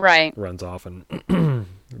Right. runs off, and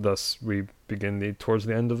thus we begin towards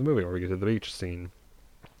the end of the movie where we get to the beach scene,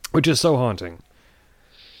 which is so haunting.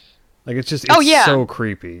 Like it's so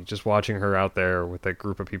creepy just watching her out there with that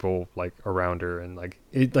group of people like around her, and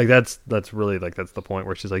that's really like that's the point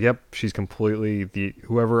where she's like, yep, she's completely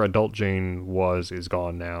whoever adult Jane was is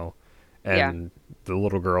gone now, and the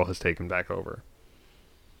little girl has taken back over.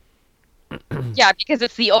 Yeah, because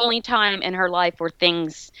it's the only time in her life where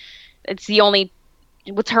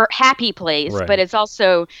it's her happy place, Right. but it's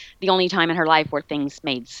also the only time in her life where things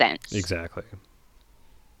made sense. Exactly.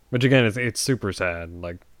 Which again, it's super sad.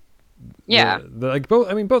 Like, yeah,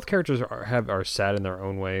 both characters are sad in their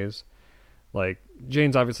own ways. Like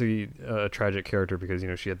Jane's obviously a tragic character because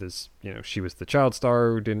she had this, she was the child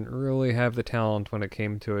star who didn't really have the talent when it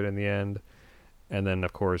came to it in the end, and then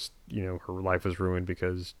of course her life was ruined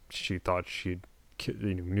because she thought she'd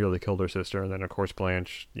nearly killed her sister, and then of course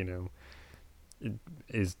Blanche,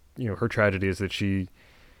 is her tragedy is that she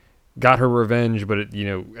got her revenge, but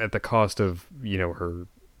at the cost of her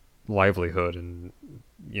livelihood and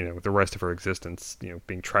the rest of her existence,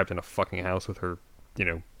 being trapped in a fucking house with her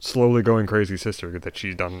slowly going crazy sister that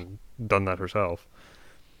she's done that herself.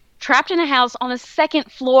 Trapped in a house on the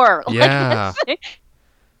second floor. Yeah. Like,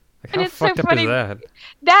 how it's fucked so up funny. is that?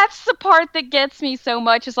 That's the part that gets me so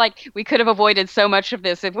much. Is like we could have avoided so much of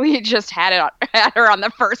this if we had just had her on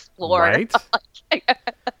the first floor. Right?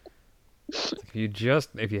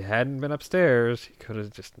 If you hadn't been upstairs, you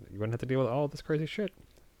wouldn't have to deal with all this crazy shit.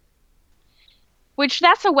 Which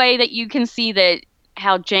that's a way that you can see that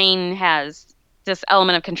how Jane has this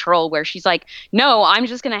element of control where she's like, no, I'm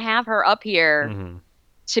just going to have her up here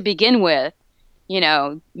to begin with,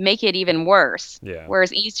 make it even worse. Yeah.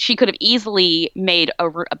 Whereas she could have easily made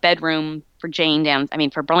a bedroom for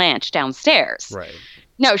for Blanche downstairs. Right.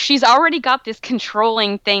 No, she's already got this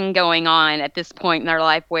controlling thing going on at this point in their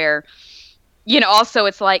life where, also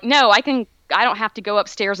it's like, no, I don't have to go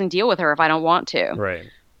upstairs and deal with her if I don't want to. Right.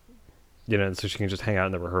 And so she can just hang out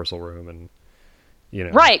in the rehearsal room and,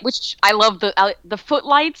 Right, which I love the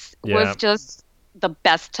footlights was just the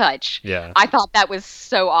best touch. Yeah. I thought that was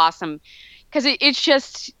so awesome because it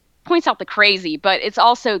just points out the crazy, but it's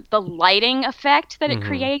also the lighting effect that it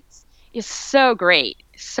creates is so great.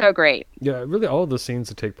 So great. Yeah, really all of the scenes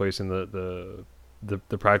that take place in the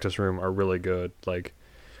practice room are really good. Like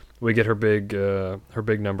we get her big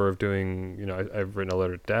number of doing, I've written a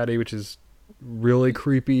letter to Daddy, which is really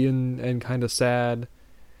creepy and kind of sad.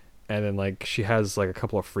 And then like she has like a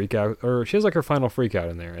couple of she has like her final freak out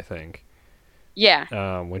in there, I think.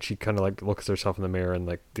 Yeah. When she kind of like looks at herself in the mirror and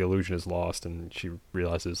like the illusion is lost and she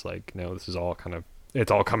realizes like, no, this is all it's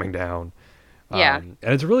all coming down. Yeah. And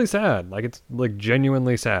it's really sad. Like it's like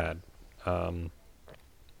genuinely sad. Because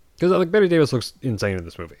like Betty Davis looks insane in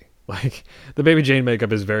this movie. Like the Baby Jane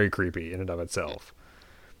makeup is very creepy in and of itself.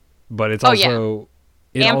 But it's also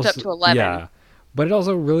amped up to 11. Yeah. But it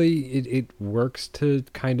also really it works to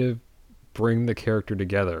kind of bring the character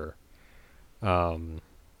together. And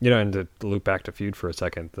to loop back to Feud for a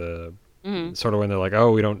second, the sort of when they're like,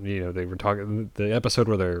 oh, we don't, they were talking the episode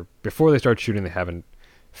where before they start shooting, they haven't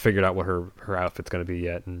figured out what her outfit's going to be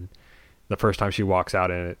yet, and the first time she walks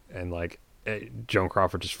out in it, and like Joan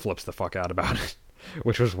Crawford just flips the fuck out about it,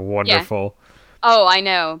 which was wonderful. Yeah. Oh, I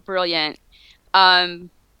know, brilliant.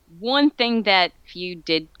 One thing that Feud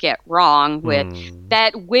did get wrong with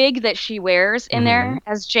that wig that she wears in there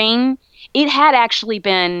as Jane, it had actually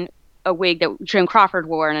been a wig that Joan Crawford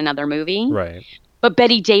wore in another movie. Right. But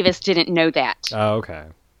Betty Davis didn't know that. Oh, okay.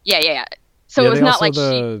 Yeah. So it was not like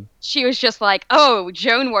she was just like, oh,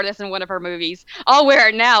 Joan wore this in one of her movies. I'll wear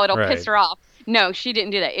it now. It'll piss her off. No, she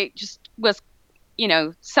didn't do that. It just was,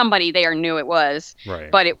 somebody there knew it was.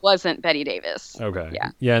 Right. But it wasn't Betty Davis. Okay. Yeah.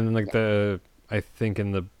 Yeah, and then like I think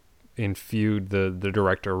in Feud, the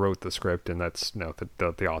director wrote the script, and that's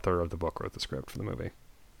the author of the book wrote the script for the movie.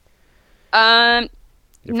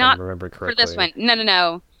 If not I remember correctly. For this one.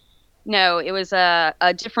 No, it was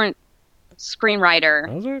a different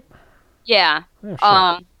screenwriter. Was it? Yeah.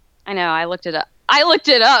 Oh, shit. I know. I looked it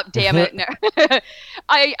up. Damn it. No.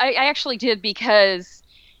 I actually did because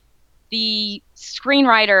the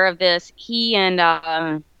screenwriter of this, he and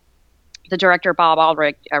the director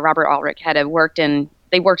Robert Aldrich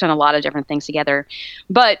they worked on a lot of different things together.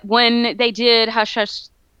 But when they did Hush Hush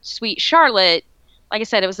Sweet Charlotte, like I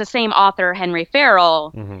said, it was the same author, Henry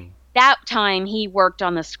Farrell. That time he worked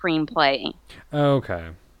on the screenplay. Oh, okay.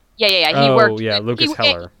 Yeah. He worked. Yeah, Lucas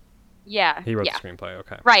Heller. Yeah. He wrote the screenplay.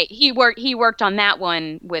 Okay. Right. He worked on that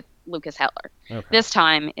one with Lucas Heller. Okay. This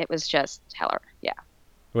time it was just Heller. Yeah.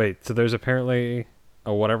 Wait, so there's apparently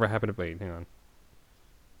a Whatever Happened to... Wait, hang on.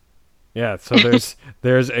 Yeah, so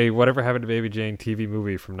there's a Whatever Happened to Baby Jane TV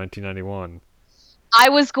movie from 1991. I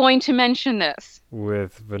was going to mention this.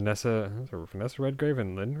 With Vanessa Redgrave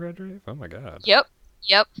and Lynn Redgrave? Oh my god. Yep.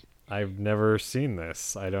 I've never seen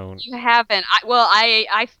this. I don't... You haven't.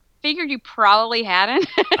 I figured you probably hadn't.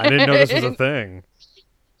 I didn't know this was a thing.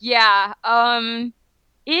 Yeah.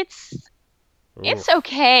 It's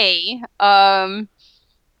okay. I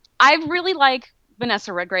really like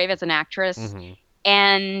Vanessa Redgrave as an actress. Mm-hmm.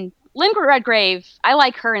 And Lynn Redgrave, I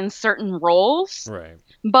like her in certain roles. Right.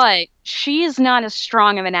 But she is not as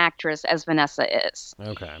strong of an actress as Vanessa is.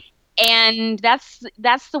 Okay. And that's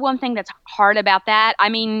the one thing that's hard about that. I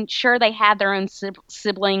mean, sure, they had their own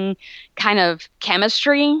sibling kind of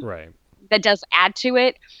chemistry. Right. That does add to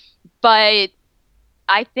it. But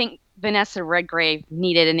I think Vanessa Redgrave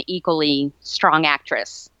needed an equally strong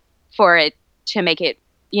actress for it to make it,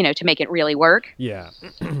 to make it really work. Yeah.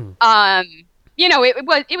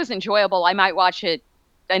 It was enjoyable. I might watch it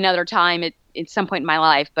another time at some point in my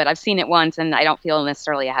life, but I've seen it once and I don't feel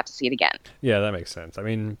necessarily I have to see it again. Yeah, that makes sense. I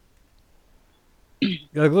mean,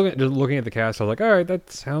 like looking at the cast, I was like, all right,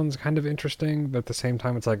 that sounds kind of interesting, but at the same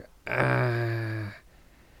time, it's like,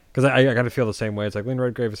 because I kind of feel the same way. It's like Lynn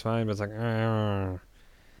Redgrave is fine, but it's like,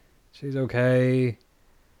 she's okay.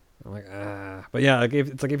 I'm like, but yeah, like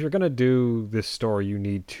if you're gonna do this story, you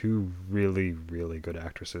need two really, really good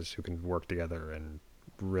actresses who can work together and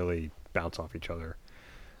really bounce off each other.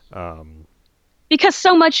 Because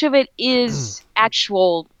so much of it is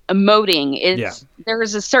actual emoting. There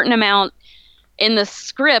is a certain amount in the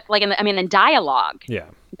script, like in dialogue. Yeah.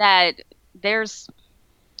 That it's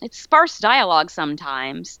sparse dialogue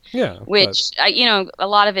sometimes. Yeah. Which a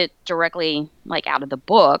lot of it directly like out of the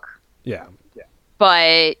book. Yeah.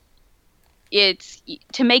 But it's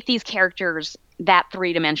to make these characters that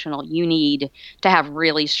three-dimensional, you need to have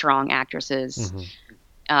really strong actresses,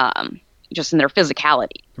 just in their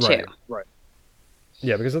physicality too. Right.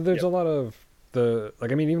 Yeah, because there's a lot of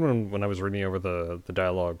even when I was reading over the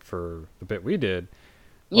dialogue for the bit we did,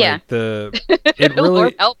 it really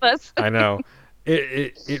Lord help us. I know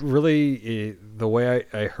it really the way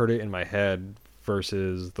I heard it in my head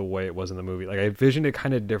versus the way it was in the movie. Like I visioned it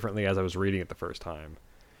kind of differently as I was reading it the first time.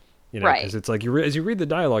 Right. Because it's like as you read the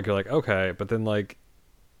dialogue, you're like, okay, but then like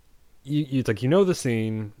it's like the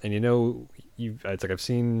scene, and it's like I've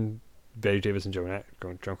seen Betty Davis and Joan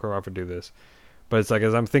Crawford do this, but it's like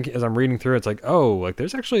as I'm reading through, it's like, oh, like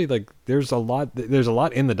there's actually like there's a lot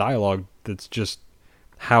in the dialogue that's just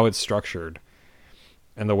how it's structured,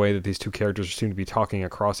 and the way that these two characters seem to be talking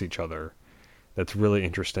across each other. That's really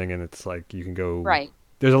interesting, and it's like you can go right.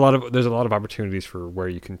 There's a lot of opportunities for where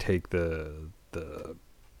you can take the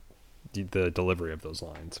delivery of those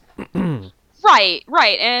lines.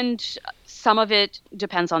 Right, and some of it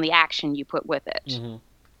depends on the action you put with it. Mm-hmm.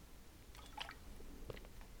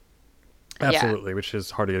 Absolutely, which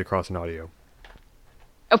is hard to get across in audio.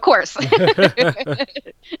 Of course.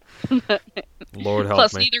 Lord help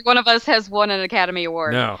Plus, me. neither one of us has won an Academy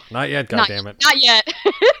Award. No, not yet. God damn it. Not yet.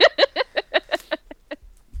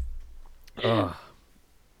 I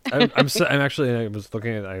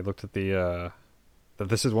looked at that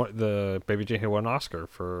this is the Baby Jane who won an Oscar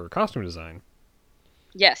for costume design.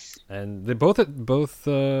 Yes. And they both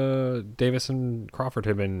Davis and Crawford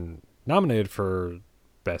had been nominated for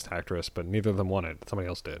Best Actress, but neither of them won it. Somebody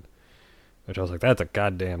else did. Which I was like, that's a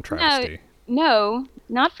goddamn travesty. No,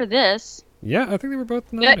 not for this. Yeah, I think they were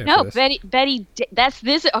both nominated for this. Betty, that's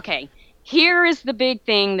this. Okay, here is the big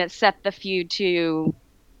thing that set the feud to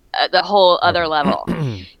the whole other level.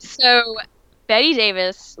 So, Betty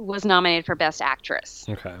Davis was nominated for Best Actress.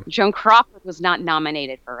 Okay. Joan Crawford was not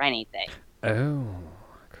nominated for anything. Oh.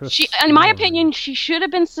 In my opinion, she should have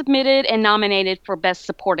been submitted and nominated for Best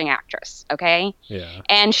Supporting Actress. Okay. Yeah.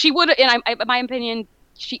 And she would have. In my opinion,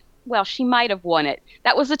 she might have won it.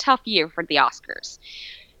 That was a tough year for the Oscars.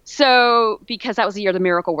 So, because that was the year The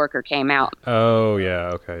Miracle Worker came out. Oh, yeah,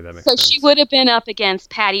 okay, that makes sense. So she would have been up against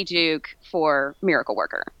Patty Duke for Miracle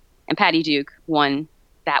Worker. And Patty Duke won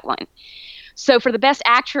that one. So for the Best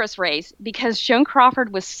Actress race, because Joan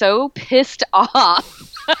Crawford was so pissed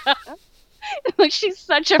off. Like, she's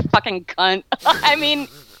such a fucking cunt. I mean,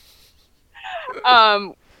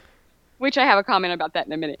 which I have a comment about that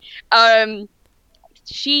in a minute.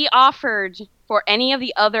 She offered for any of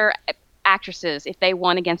the other actresses, if they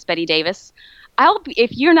won against Betty Davis,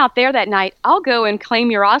 if you're not there that night, I'll go and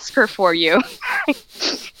claim your Oscar for you.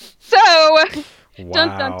 So, wow.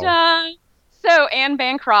 Dun dun dun. So Anne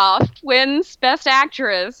Bancroft wins Best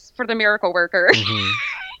Actress for The Miracle Worker. Mm-hmm.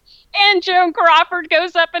 And Joan Crawford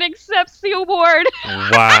goes up and accepts the award.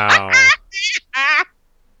 Wow.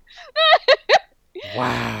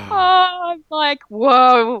 Wow. Oh, I'm like,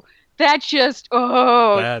 whoa. That just,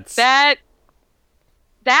 That's... that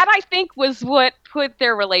I think was what put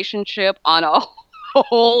their relationship on a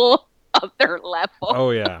whole other level.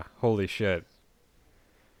 Oh yeah, holy shit.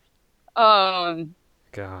 God.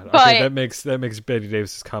 Okay, that makes Betty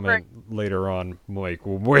Davis's comment later on make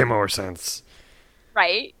way more sense.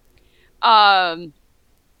 Right. Well,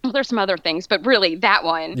 there's some other things, but really that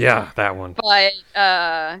one. Yeah, that one. But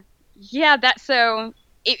yeah,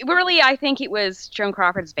 it really, I think it was Joan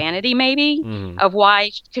Crawford's vanity, maybe, of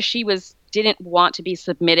why, because she didn't want to be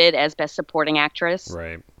submitted as Best Supporting Actress.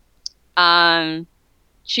 Right.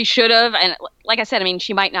 She should have, and like I said, I mean,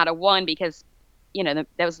 she might not have won because, you know,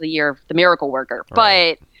 that was the year of The Miracle Worker.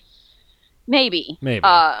 Right. But maybe.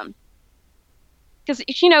 Because,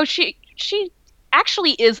 you know, she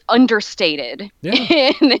actually is understated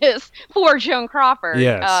in this. Poor Joan Crawford.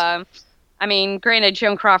 Yes. I mean, granted,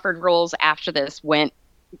 Joan Crawford roles after this went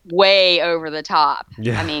way over the top.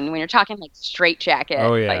 Yeah. I mean, when you're talking like Straight Jacket,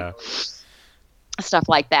 like stuff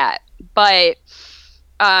like that. But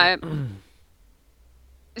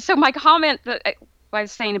so my comment that I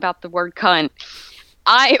was saying about the word cunt,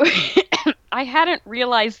 I hadn't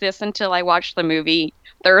realized this until I watched the movie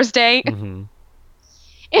Thursday.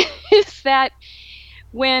 Is that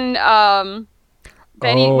when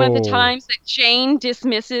Betty, one of the times that Jane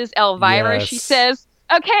dismisses Elvira, she says,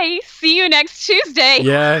 "Okay, see you next Tuesday."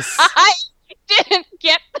 Yes. I didn't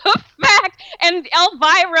get the fact. And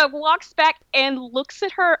Elvira walks back and looks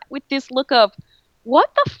at her with this look of, what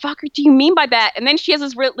the fuck do you mean by that? And then she has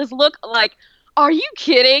this look like, are you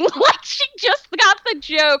kidding? Like she just got the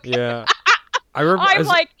joke. Yeah. I remember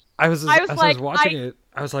I was watching it,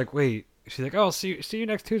 I was like, wait. She's like, oh, see you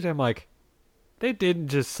next Tuesday. I'm like, they did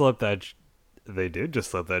just slip that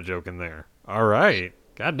joke in there. All right.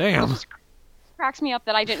 God damn. Cracks me up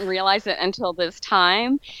that I didn't realize it until this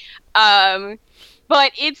time.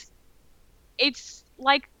 But it's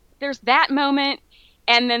like there's that moment,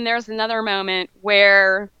 and then there's another moment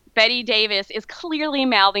where Betty Davis is clearly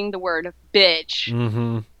mouthing the word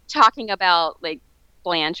bitch, talking about like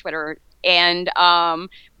Blanche, whatever, and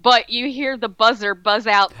but you hear the buzzer buzz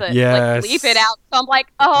out like bleep it out. So I'm like,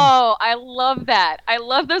 oh, I love that. I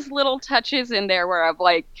love those little touches in there where I'm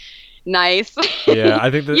like, nice. Yeah, I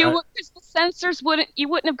think that because the censors wouldn't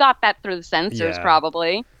have got that through the censors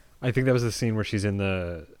probably. I think that was the scene where she's in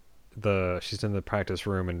the she's in the practice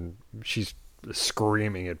room and she's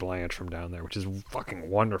screaming at Blanche from down there, which is fucking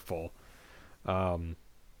wonderful. And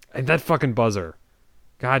that fucking buzzer,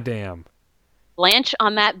 goddamn. Blanche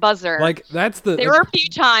on that buzzer. Like that's the. There were a few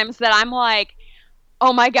times that I'm like,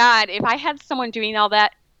 oh my god, if I had someone doing all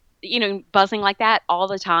that, you know, buzzing like that all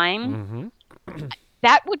the time,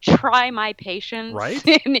 that would try my patience. Right.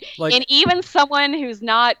 and even someone who is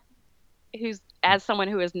not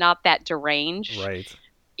that deranged. Right.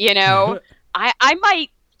 You know, I might.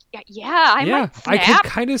 Yeah, I might snap. I can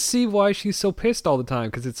kind of see why she's so pissed all the time,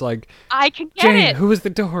 because it's like, I can get Jane, it. who is the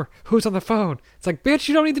door? Who's on the phone? It's like, bitch,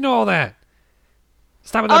 you don't need to know all that.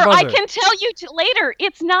 Stop with that buzzer. I can tell you later.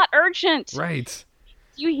 It's not urgent. Right.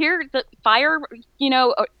 You hear the fire,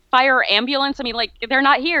 fire ambulance. I mean, like, they're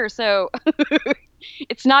not here, so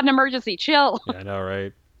it's not an emergency. Chill. Yeah, I know,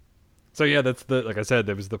 right? So yeah, that's like I said,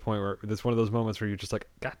 that was the point where that's one of those moments where you're just like,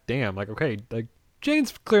 God damn, like, okay, like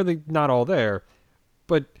Jane's clearly not all there,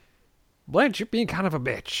 but Blanche, you're being kind of a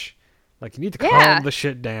bitch. Like, you need to calm the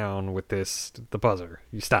shit down with the buzzer.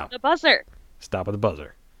 You stop. The buzzer. Stop with the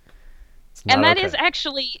buzzer. And that is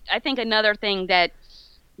actually, I think, another thing that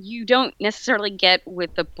you don't necessarily get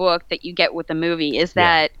with the book that you get with the movie is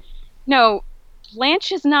that, no,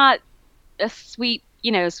 Blanche is not a sweet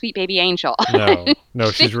baby angel.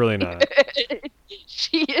 No, she's really not.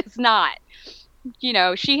 She is not. You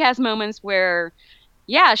know, she has moments where,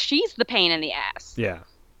 she's the pain in the ass. Yeah,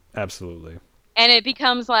 absolutely. And it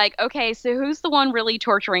becomes like, okay, so who's the one really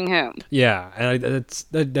torturing whom? Yeah, and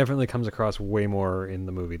that definitely comes across way more in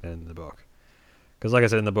the movie than in the book. Because, like I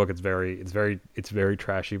said, in the book, it's very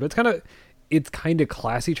trashy, but it's kind of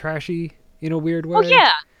classy trashy in a weird way. Oh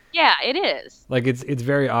yeah, it is. Like it's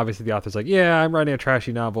very obvious that the author's like, yeah, I'm writing a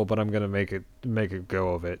trashy novel, but I'm gonna make a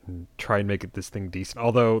go of it and try and make this thing decent.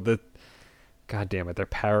 Although God damn it, a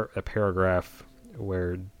paragraph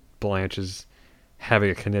where Blanche is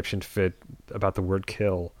having a conniption fit about the word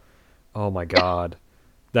kill. Oh my god.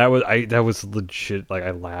 That was legit. Like,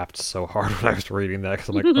 I laughed so hard when I was reading that, because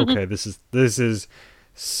I'm like, okay, this is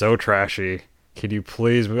so trashy. Can you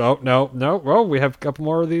please move? Oh, no. Well, we have a couple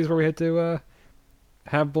more of these where we had to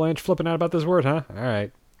have Blanche flipping out about this word, huh? All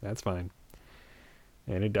right. That's fine.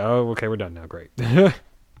 And okay, we're done now. Great.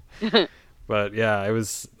 But yeah, it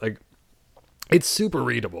was like, it's super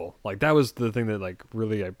readable. Like that was the thing that like I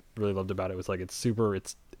really loved about it, was like it's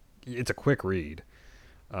a quick read.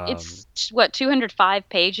 It's what, 205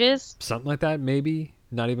 pages? Something like that, maybe.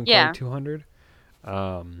 Not even Yeah. quite 200.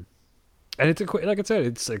 And it's like I said,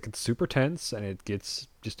 it's super tense, and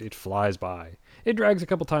it flies by. It drags a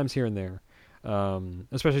couple times here and there,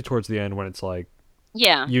 especially towards the end when it's like,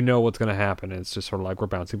 Yeah. you know what's going to happen, and it's just sort of like we're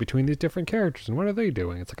bouncing between these different characters, and what are they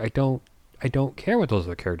doing? It's like I don't care what those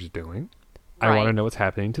other characters are doing. I want to Right. know what's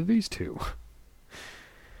happening to these two.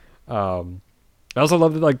 I also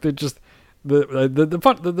love that, like,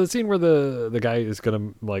 the scene where the guy is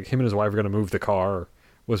gonna, like, him and his wife are gonna move the car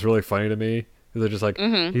was really funny to me. They're just like,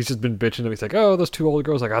 he's just been bitching to me. He's like, oh, those two older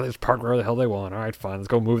girls, like, oh, they just park wherever the hell they want. All right, fine, let's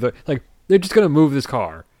go move like, they're just gonna move this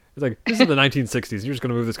car. It's like, this is the 1960s. You're just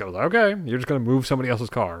gonna move this car. I was like, okay, you're just gonna move somebody else's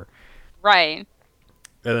car. Right.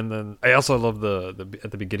 And then I also love the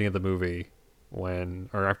at the beginning of the movie,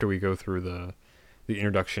 after we go through the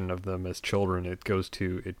introduction of them as children, it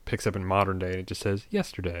picks up in modern day, and it just says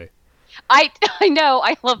yesterday. I know,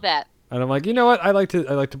 I love that. And I'm like, you know what? I like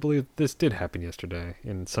to believe this did happen yesterday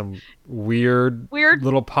in some weird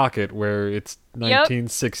little pocket where it's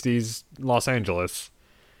 1960s Los Angeles.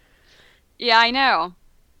 Yeah, I know.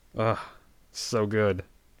 Ugh, so good.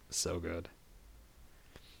 So good.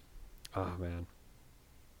 Oh, man.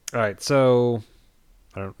 All right, so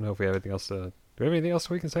I don't know if we have anything else do we have anything else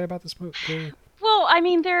we can say about this movie? Well, I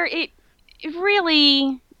mean, it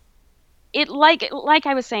really, like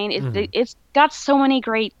I was saying, it's got so many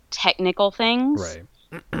great technical things. Right.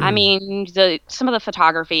 I mean, some of the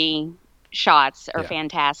photography shots are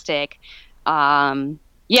fantastic.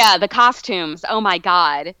 The costumes. Oh my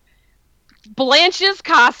God. Blanche's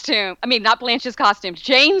costume. I mean, not Blanche's costume.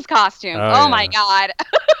 Jane's costume. Oh my God.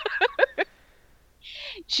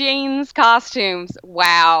 Jane's costumes.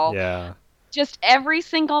 Wow. Yeah. Just every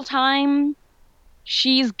single time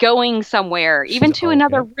she's going somewhere, even to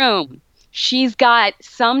another room, she's got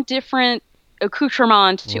some different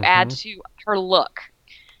accoutrement to add to her look.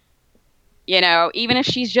 You know, even if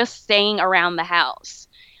she's just staying around the house.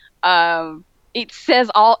 It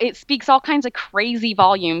speaks all kinds of crazy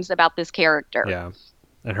volumes about this character. Yeah.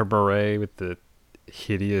 And her beret with the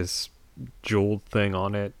hideous jeweled thing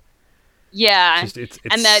on it. Yeah. It's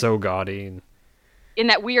and that, so gaudy. And in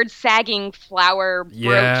that weird sagging flower brooch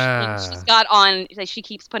that she's got on, that she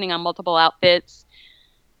keeps putting on multiple outfits.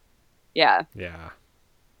 Yeah. Yeah.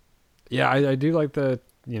 Yeah, I do like that,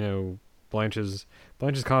 you know, Blanche's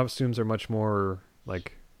costumes are much more,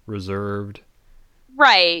 like, reserved.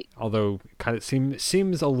 Right. Although kind of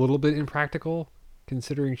seems a little bit impractical,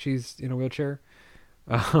 considering she's in a wheelchair.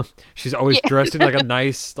 She's always dressed in, like, a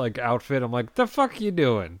nice, like, outfit. I'm like, the fuck are you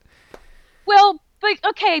doing? Well, but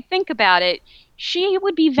okay, think about it. She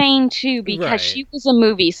would be vain too because she was a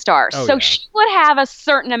movie star. Oh, so she would have a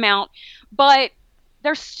certain amount, but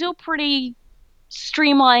they're still pretty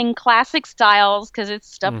streamlined classic styles because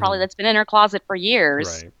it's stuff probably that's been in her closet for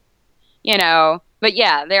years. Right. You know, but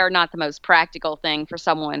yeah, they're not the most practical thing for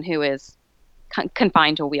someone who is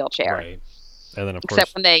confined to a wheelchair. Right. And then, of Except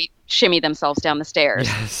course, when they shimmy themselves down the stairs.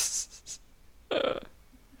 Yes.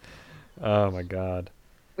 Oh my God.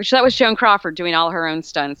 Which that was Joan Crawford doing all her own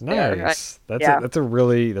stunts. Nice. There.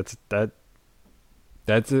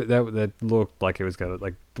 That looked like it was gonna,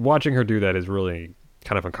 like, watching her do that is really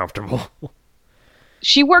kind of uncomfortable.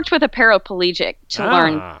 She worked with a paraplegic to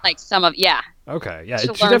learn, like, some of, Okay, yeah,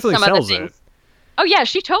 to she learn definitely some of the sells it. things. Oh yeah,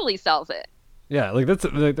 she totally sells it. Yeah, like that's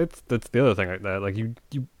the other thing, like that. Like you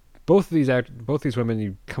both these women,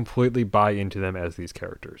 you completely buy into them as these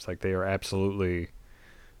characters. Like they are absolutely,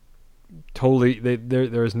 totally.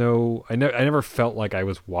 There's no. I never felt like I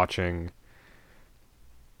was watching.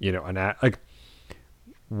 You know,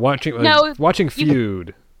 watching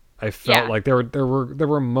Feud. I felt like there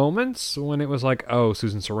were moments when it was like, oh,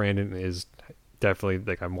 Susan Sarandon is definitely,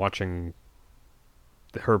 like, I'm watching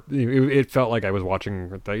her. It felt like I was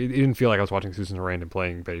watching. It didn't feel like I was watching Susan Sarandon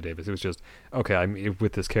playing Bette Davis. It was just, okay, I'm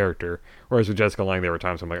with this character. Whereas with Jessica Lange, there were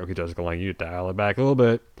times I'm like, okay, Jessica Lange, you dial it back a little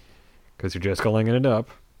bit because you're Jessica Lange it up.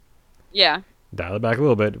 Yeah. Dial it back a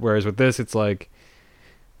little bit. Whereas with this, it's like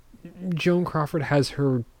Joan Crawford has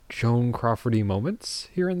her Joan Crawford-y moments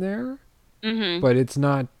here and there, but it's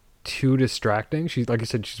not too distracting. She's, like you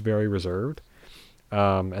said, she's very reserved.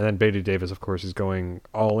 And then Bette Davis, of course, is going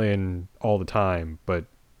all in all the time, but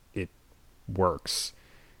it works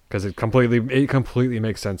because it completely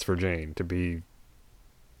makes sense for Jane to be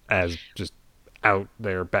as just out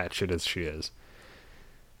there batshit as she is.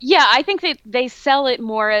 Yeah, I think that they sell it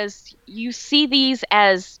more as you see these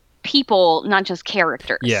as people, not just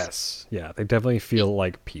characters. Yes. Yeah, they definitely feel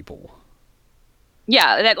like people.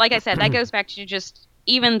 Yeah, that, like I said, that goes back to just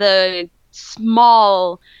even the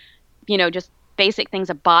small, just basic things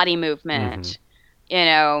of body movement,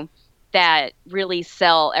 that really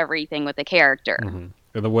sell everything with the character. And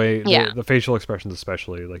the way, the facial expressions,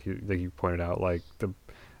 especially, like you pointed out, like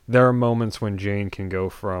there are moments when Jane can go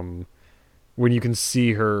from when you can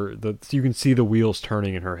see her, you can see the wheels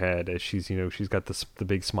turning in her head as she's got the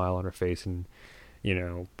big smile on her face, and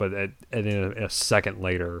but and then a second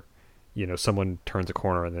later, someone turns a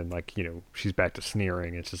corner and then she's back to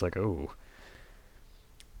sneering. It's just like, oh.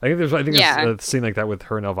 I think there's a scene like that with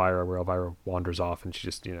her and Elvira, where Elvira wanders off and she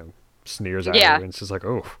just sneers at her, and it's just like,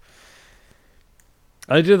 oh.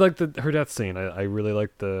 I did like her death scene. I really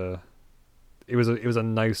liked it was a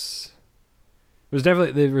nice. There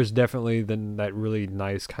was definitely that really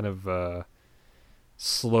nice kind of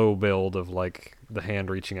slow build of like the hand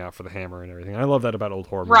reaching out for the hammer and everything. I love that about old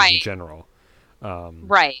horror movies in general.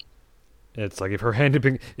 Right. It's like if it had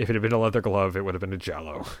been a leather glove, it would have been a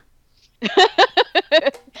Jell-O.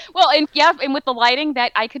 Well, and with the lighting,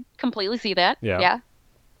 that I could completely see that. Yeah.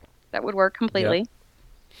 That would work completely. Yep.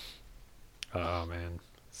 Oh man,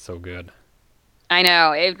 so good. I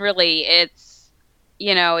know. It's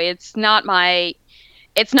not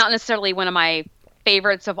necessarily one of my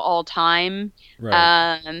favorites of all time.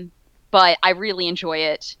 Right. But I really enjoy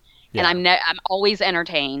it. Yeah. And I'm always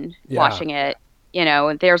entertained watching it.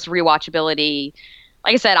 There's rewatchability.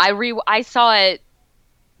 Like I said, I saw it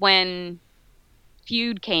when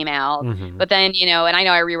Feud came out, but then and I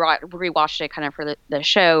know I rewatched it kind of for the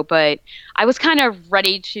show, but I was kind of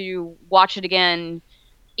ready to watch it again,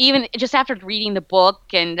 even just after reading the book.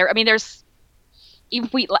 And there's even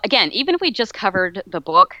if we just covered the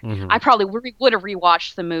book, I probably would have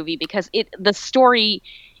rewatched the movie because the story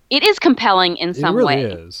is compelling in some way. It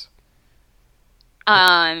really is.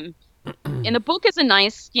 And the book is a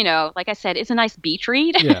nice, like I said, it's a nice beach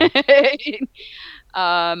read. Yeah.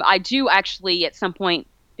 I do actually at some point,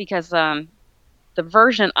 because the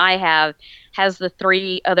version I have has the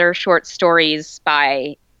 3 other short stories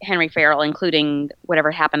by Henry Farrell, including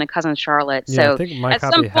Whatever Happened to Cousin Charlotte. Yeah, so I think my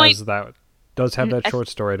copy does have that short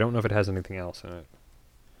story. I don't know if it has anything else in it.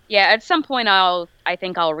 Yeah, at some point I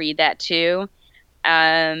think I'll read that too.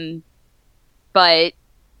 But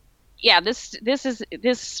yeah, this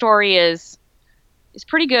story is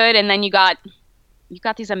pretty good, and then you got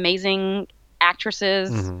these amazing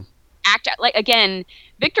actresses like, again,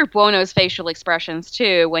 Victor Buono's facial expressions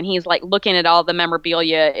too, when he's like looking at all the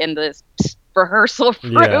memorabilia in the rehearsal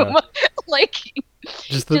room. Like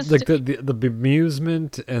just the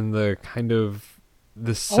bemusement and the kind of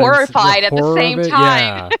the horrified at the same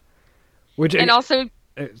time. Which and also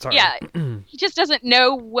sorry. He just doesn't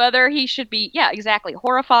know whether he should be exactly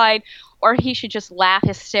horrified or he should just laugh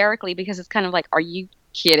hysterically, because it's kind of like, are you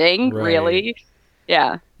kidding? Right. Really?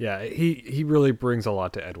 Yeah, he really brings a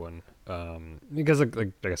lot to Edwin, because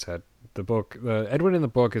like I said, Edwin in the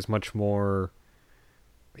book is much more.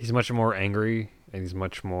 He's much more angry, and he's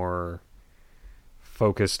much more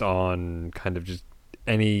focused on kind of just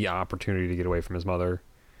any opportunity to get away from his mother,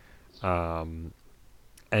 and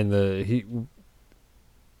there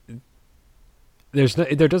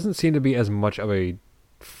doesn't seem to be as much of a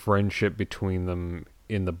friendship between them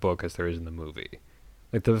in the book as there is in the movie.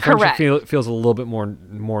 Like the friendship feels a little bit more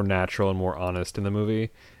natural and more honest in the movie,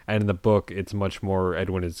 and in the book it's much more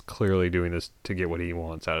Edwin is clearly doing this to get what he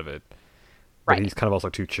wants out of it. But he's kind of also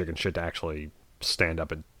too chicken shit to actually stand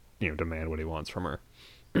up and demand what he wants from her.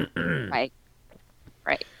 Right.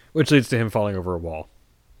 Which leads to him falling over a wall,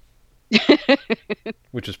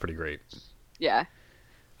 which is pretty great. Yeah.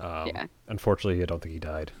 Unfortunately, I don't think he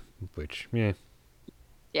died. Which Yeah.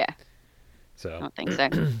 So I don't think so.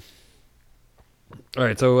 All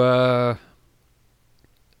right, so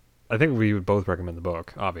I think we would both recommend the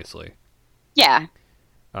book, obviously. Yeah.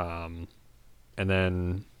 And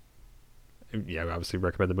then, obviously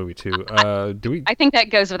recommend the movie too. Do we? I think that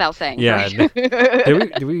goes without saying. Yeah.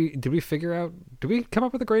 Did we figure out? Did we come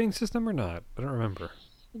up with a grading system or not? I don't remember.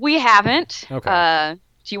 We haven't. Okay.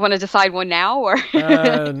 Do you want to decide one now, or?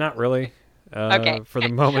 Not really. Okay. For the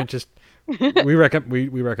moment, just we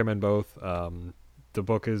recommend both. The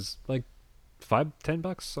book is like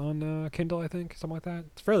 $5-10 on Kindle, I think, something like that.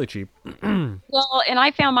 It's fairly cheap. Well, and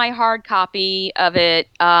I found my hard copy of it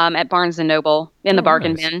at Barnes and Noble in the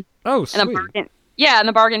bargain bin. Oh, sweet. In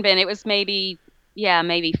the bargain bin. It was maybe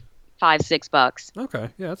 $5-6. Okay,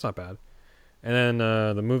 yeah, that's not bad. And then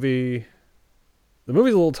the movie's a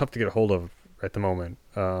little tough to get a hold of at the moment.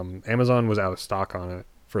 Amazon was out of stock on it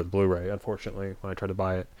for the Blu-ray. Unfortunately, when I tried to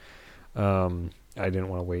buy it, I didn't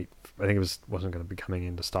want to wait. I think it wasn't going to be coming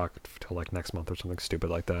into stock till like next month or something stupid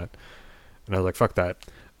like that. And I was like, fuck that.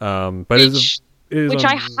 But which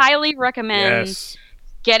I highly recommend yes.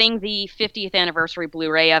 getting the 50th anniversary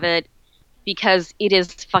Blu-ray of it, because it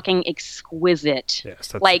is fucking exquisite. Yes,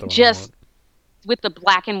 that's like the one just with the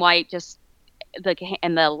black and white, just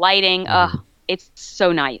the lighting. It's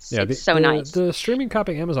so nice. Yeah, it's so nice. The streaming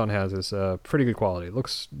copy Amazon has is pretty good quality. It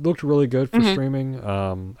looked really good for streaming.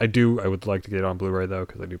 I would like to get it on Blu-ray though,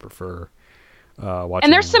 because I do prefer watching.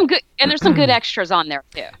 And there's some good extras on there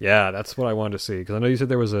too. Yeah, that's what I wanted to see, because I know you said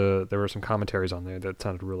there were some commentaries on there that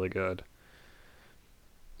sounded really good.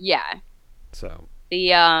 Yeah. So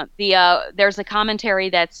there's a commentary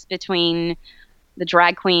that's between the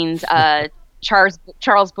drag queens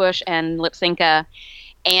Charles Busch and Lipsinka,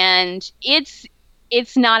 and it's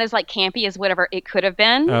not as like campy as whatever it could have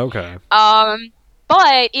been. Okay. But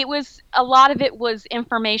a lot of it was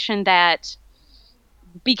information that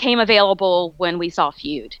became available when we saw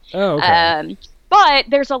Feud. Oh, okay. But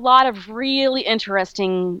there's a lot of really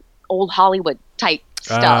interesting old Hollywood type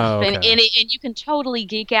stuff, okay. and you can totally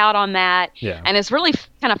geek out on that. Yeah. And it's really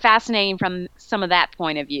kind of fascinating from some of that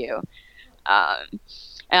point of view.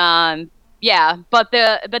 Yeah, but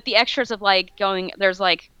the extras of like there's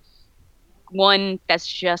like one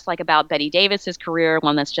that's just like about Betty Davis's career,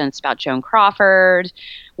 one that's just about Joan Crawford,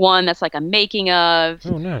 one that's like a making of.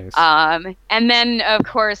 Oh, nice. And then of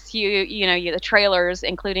course you know the trailers,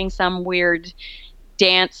 including some weird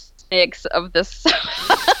dance mix of this.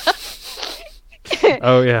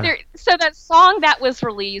 Oh yeah. So that song that was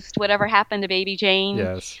released, Whatever Happened to Baby Jane.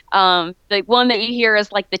 Yes. The one that you hear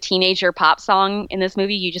is like the teenager pop song in this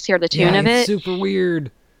movie. You just hear the tune of it. It's super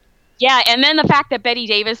weird. Yeah, and then the fact that Betty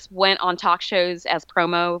Davis went on talk shows as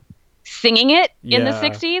promo, singing it in the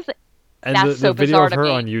 '60s. And that's so the video bizarre of her to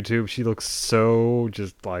me. on YouTube, she looks so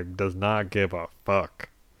just like does not give a fuck.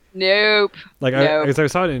 Nope. Like nope. I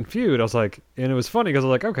saw it in Feud, I was like, and it was funny because I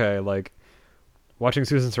was like, okay, like watching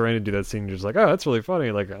Susan Sarandon do that scene, you're just like, oh, that's really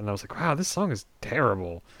funny. Like, and I was like, wow, this song is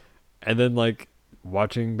terrible. And then like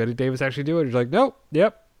watching Betty Davis actually do it, you're like, nope,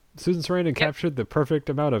 yep, Susan Sarandon captured the perfect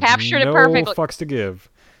amount of fucks to give.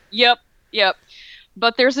 Yep.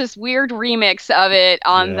 But there's this weird remix of it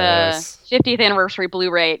on the 50th anniversary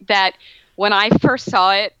Blu-ray that when I first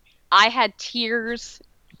saw it, I had tears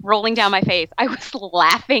rolling down my face. I was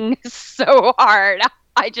laughing so hard.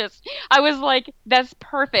 I was like, that's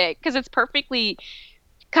perfect, because it's perfectly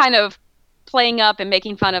kind of playing up and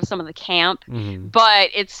making fun of some of the camp, but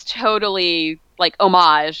it's totally like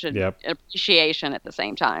homage and appreciation at the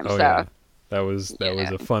same time. Oh, so yeah. That was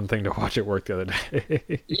a fun thing to watch at work the other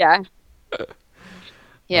day. Yeah.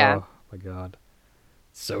 Oh my god,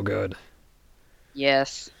 so good.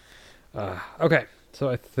 Yes. Okay, so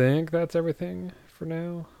I think that's everything for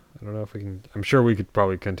now. I don't know if we can. I'm sure we could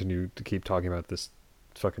probably continue to keep talking about this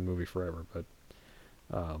fucking movie forever, but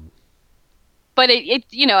it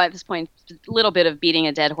you know, at this point, a little bit of beating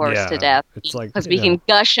a dead horse to death. It's like, because we can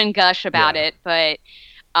gush and gush about it, but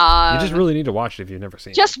you just really need to watch it if you've never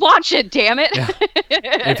seen it. Just watch it, damn it! Yeah.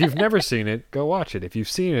 If you've never seen it, go watch it. If you've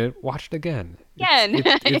seen it, watch it again.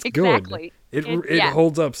 It's exactly. Good. It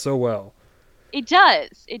holds up so well. It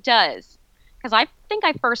does. Because I think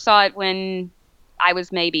I first saw it when I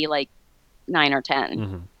was maybe like 9 or 10.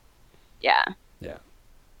 Mm-hmm. Yeah. Yeah.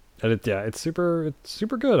 And it's super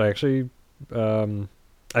good. I actually, I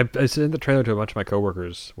sent the trailer to a bunch of my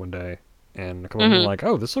coworkers one day, and a couple of them were like,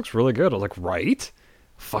 "Oh, this looks really good." I was like, "Right?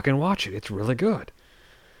 Fucking watch it. It's really good."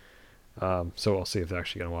 So I'll see if they're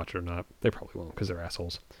actually gonna watch it or not. They probably won't, because they're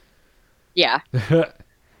assholes. Yeah.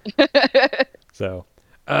 So,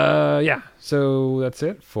 yeah. So that's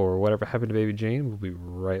it for Whatever Happened to Baby Jane. We'll be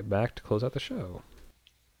right back to close out the show.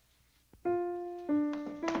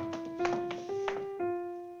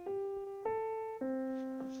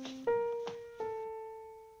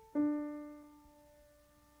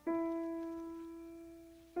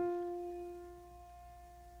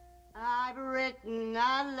 I've written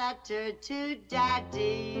a letter to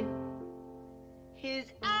Daddy. His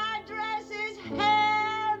address is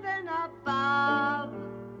heaven above.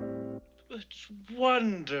 It's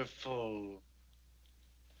wonderful.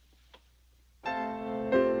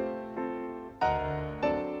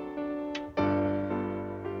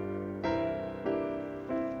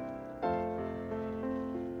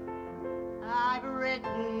 I've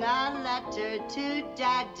written a letter to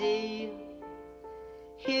Daddy.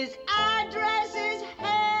 His address is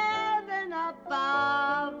heaven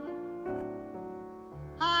above.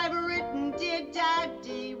 I've written, dear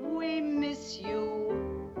Daddy, we miss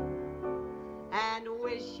you and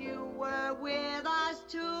wish you were with us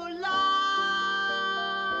too.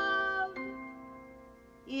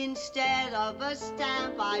 Instead of a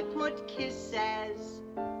stamp, I put kisses.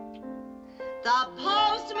 The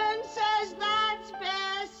postman says that's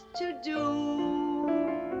best to do.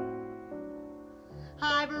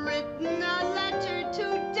 I've written a letter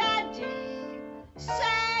to Daddy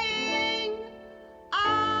saying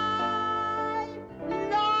I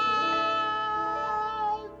love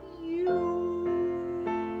you.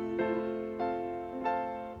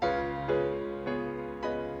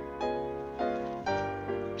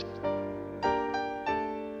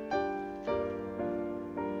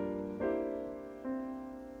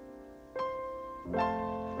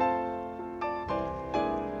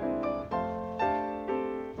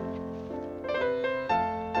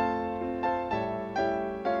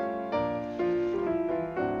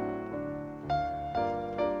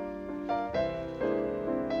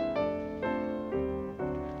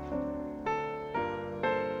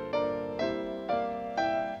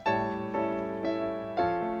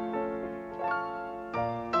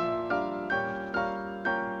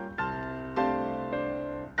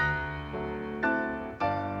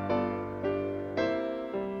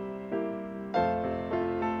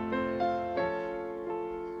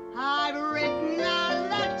 I've written a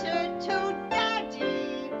letter to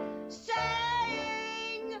Daddy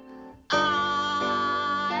saying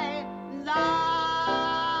I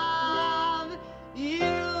love you.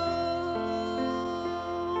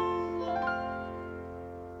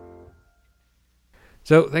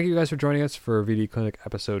 So thank you guys for joining us for VD Clinic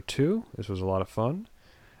episode 2. This was a lot of fun.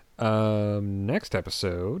 Next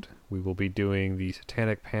episode, we will be doing the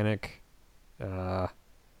Satanic Panic. I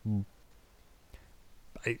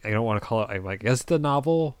don't want to call it, I guess, the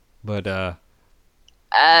novel, but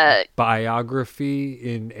biography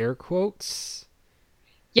in air quotes.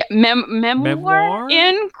 Yeah, memoir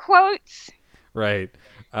in quotes. Right.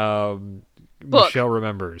 Michelle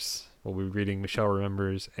Remembers. We'll be reading Michelle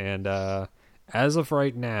Remembers, and as of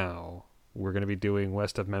right now, we're going to be doing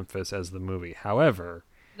West of Memphis as the movie. However,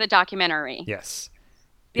 the documentary. Yes.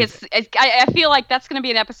 I feel like that's going to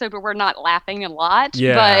be an episode where we're not laughing a lot.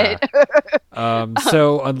 Yeah. But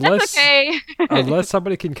so unless okay. unless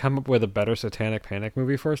somebody can come up with a better Satanic Panic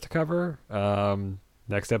movie for us to cover,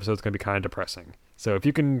 next episode's going to be kind of depressing. So if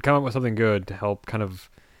you can come up with something good to help kind of,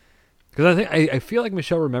 because I feel like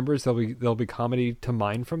Michelle Remembers, there'll be comedy to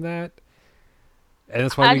mine from that, and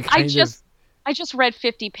that's why I just read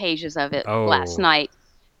 50 pages of it Oh. last night.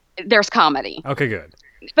 There's comedy. Okay, good.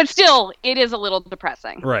 But still, it is a little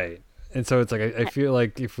depressing. Right. And so it's like, I feel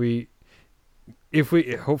like if we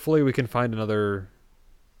hopefully we can find another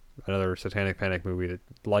Satanic Panic movie to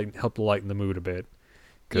help lighten the mood a bit.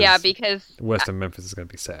 Yeah, because West of Memphis is going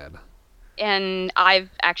to be sad. And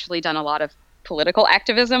I've actually done a lot of political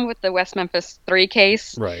activism with the West Memphis 3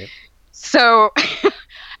 case. Right. So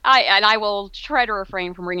I will try to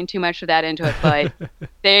refrain from bringing too much of that into it, but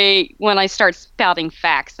when I start spouting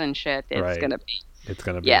facts and shit, it's going to be. It's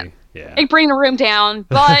going to be, yeah. Yeah. Bring the room down,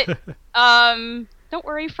 but don't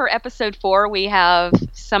worry, for episode 4, we have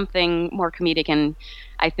something more comedic in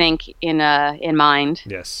mind.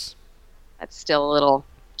 Yes. That's still a little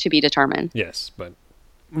to be determined. Yes, but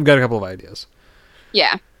we've got a couple of ideas.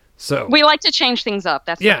 Yeah. So we like to change things up.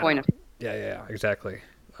 That's the point of it. Yeah, exactly.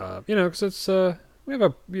 Because it's we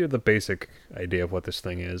have the basic idea of what this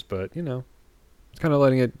thing is, but it's kind of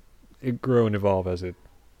letting it grow and evolve as it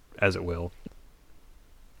will.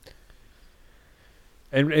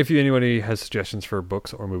 And if anybody has suggestions for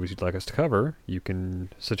books or movies you'd like us to cover, you can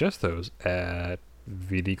suggest those at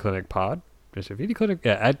VD Clinic Pod. Is it VD Clinic?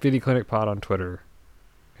 Yeah, at VD Clinic Pod on Twitter.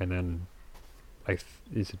 And then,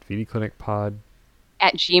 is it VD Clinic Pod?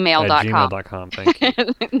 At gmail.com. At gmail.com, thank you.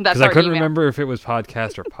 Because I couldn't remember if it was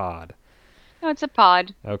podcast or pod. No, it's a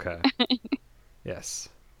pod. Okay. Yes.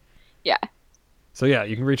 Yeah. So yeah,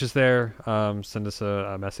 you can reach us there. Send us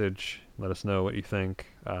a message. Let us know what you think.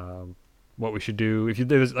 What we should do. If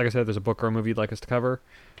like I said, there's a book or a movie you'd like us to cover,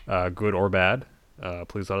 good or bad,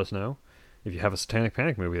 please let us know. If you have a Satanic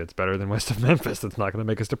Panic movie that's better than West of Memphis, that's not going to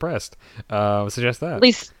make us depressed, suggest that. At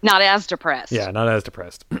least not as depressed. Yeah, not as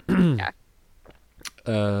depressed. Yeah.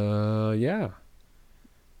 Yeah.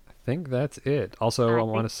 I think that's it. Also, I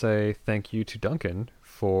want to say thank you to Duncan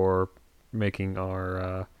for making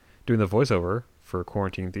our doing the voiceover for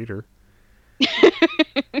Quarantine Theater.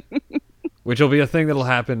 Which will be a thing that'll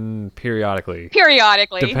happen periodically.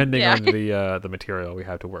 Depending on the material we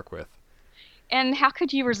have to work with. And how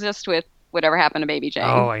could you resist with Whatever Happened to Baby Jane?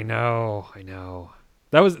 Oh, I know.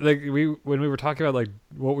 That was like when we were talking about like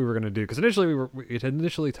what we were going to do, because initially we had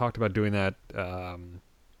initially talked about doing that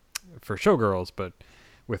for Showgirls, but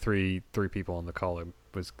with three people on the call, it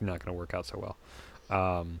was not going to work out so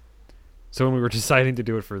well. So when we were deciding to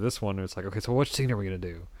do it for this one, it was like, okay, so what scene are we gonna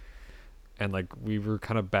do? And like we were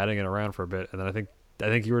kind of batting it around for a bit, and then I think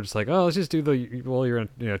you were just like, oh, let's just do you're in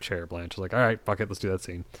a chair, Blanche. Like, all right, fuck it, let's do that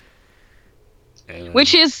scene. And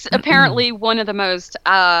which is apparently one of the most,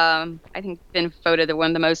 I think, been voted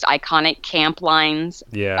one of the most iconic camp lines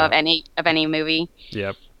of any movie.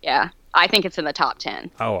 Yep. Yeah, I think it's in the top 10.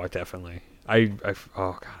 Oh, definitely. Oh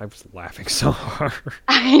god, I was laughing so hard.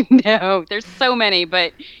 I know, there's so many,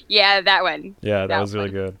 but yeah, that one. Yeah, that was really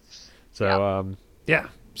good. So, yeah.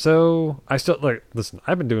 So I still listen.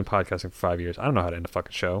 I've been doing podcasting for 5 years. I don't know how to end a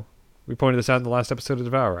fucking show. We pointed this out in the last episode of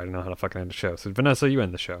Devour. I don't know how to fucking end a show. So Vanessa, you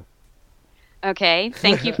end the show. Okay,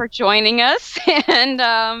 thank you for joining us, and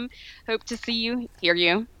hope to hear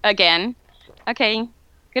you again. Okay,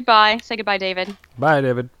 goodbye. Say goodbye, David. Bye,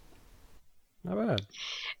 David. Not bad.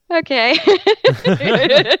 Okay.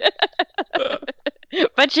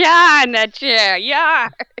 But yeah, in that chair, yeah.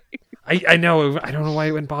 I know. I don't know why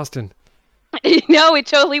you went Boston. No, it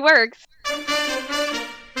totally works.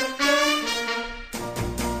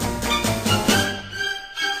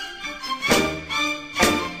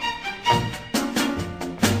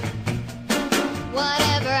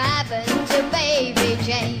 Whatever happened to Baby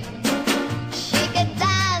Jane? She could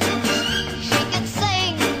dance, she could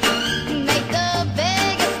sing, make the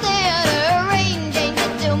biggest theater ring. Jane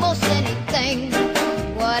could do most anything.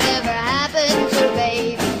 Whatever happened to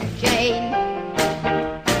Baby Jane?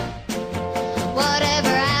 Whatever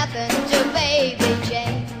happened to Baby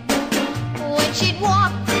Jane? When she'd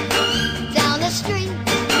walk down the street,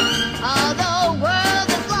 all the world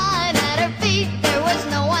was lying at her feet. There was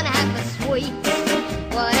no one half as sweet.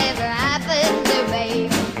 Whatever happened to Baby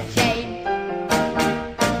Jane?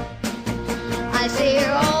 I see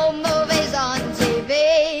her old movies on TV,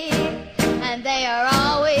 and they are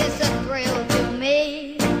always a thrill to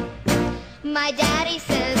me. My daddy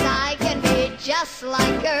says I can be just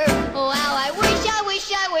like her. Oh, how I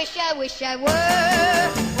wish I were.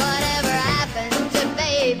 Whatever happened to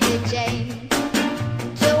Baby Jane?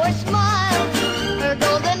 To her smile, her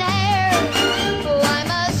golden hair. Why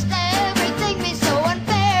must everything be so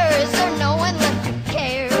unfair? Is there no one left to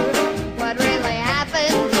care? What really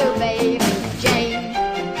happened to Baby Jane?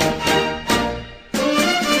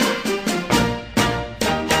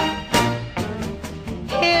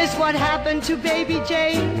 Here's what happened to Baby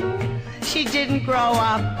Jane. She didn't grow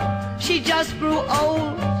up, she just grew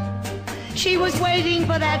old. She was waiting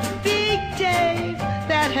for that big day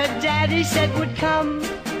that her daddy said would come.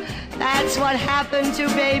 That's what happened to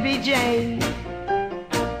Baby Jane.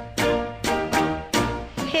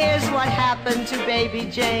 Here's what happened to Baby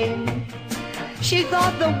Jane. She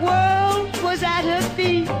thought the world was at her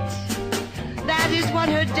feet. That is what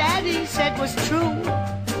her daddy said was true.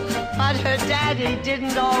 But her daddy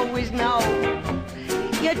didn't always know.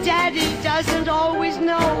 Your daddy doesn't always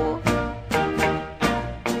know.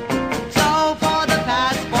 So for the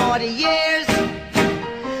past 40 years,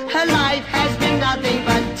 her life has been nothing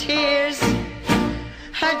but tears.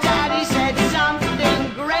 Her daddy said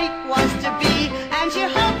something great was to be, and she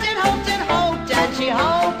hoped and hoped and hoped and she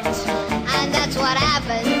hoped. And that's what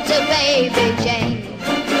happened to Baby Jane.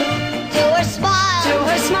 To her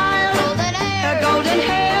smile, golden hair, her golden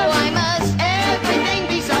hair. Why must everything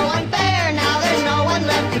be so unfair? Now there's no one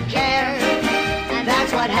left to care. And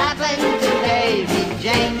that's what happened to Baby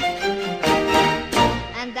Jane.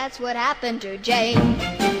 And that's what happened to Jane.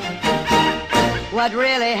 What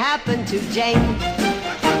really happened to Jane?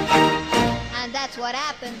 And that's what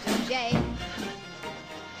happened to Jane.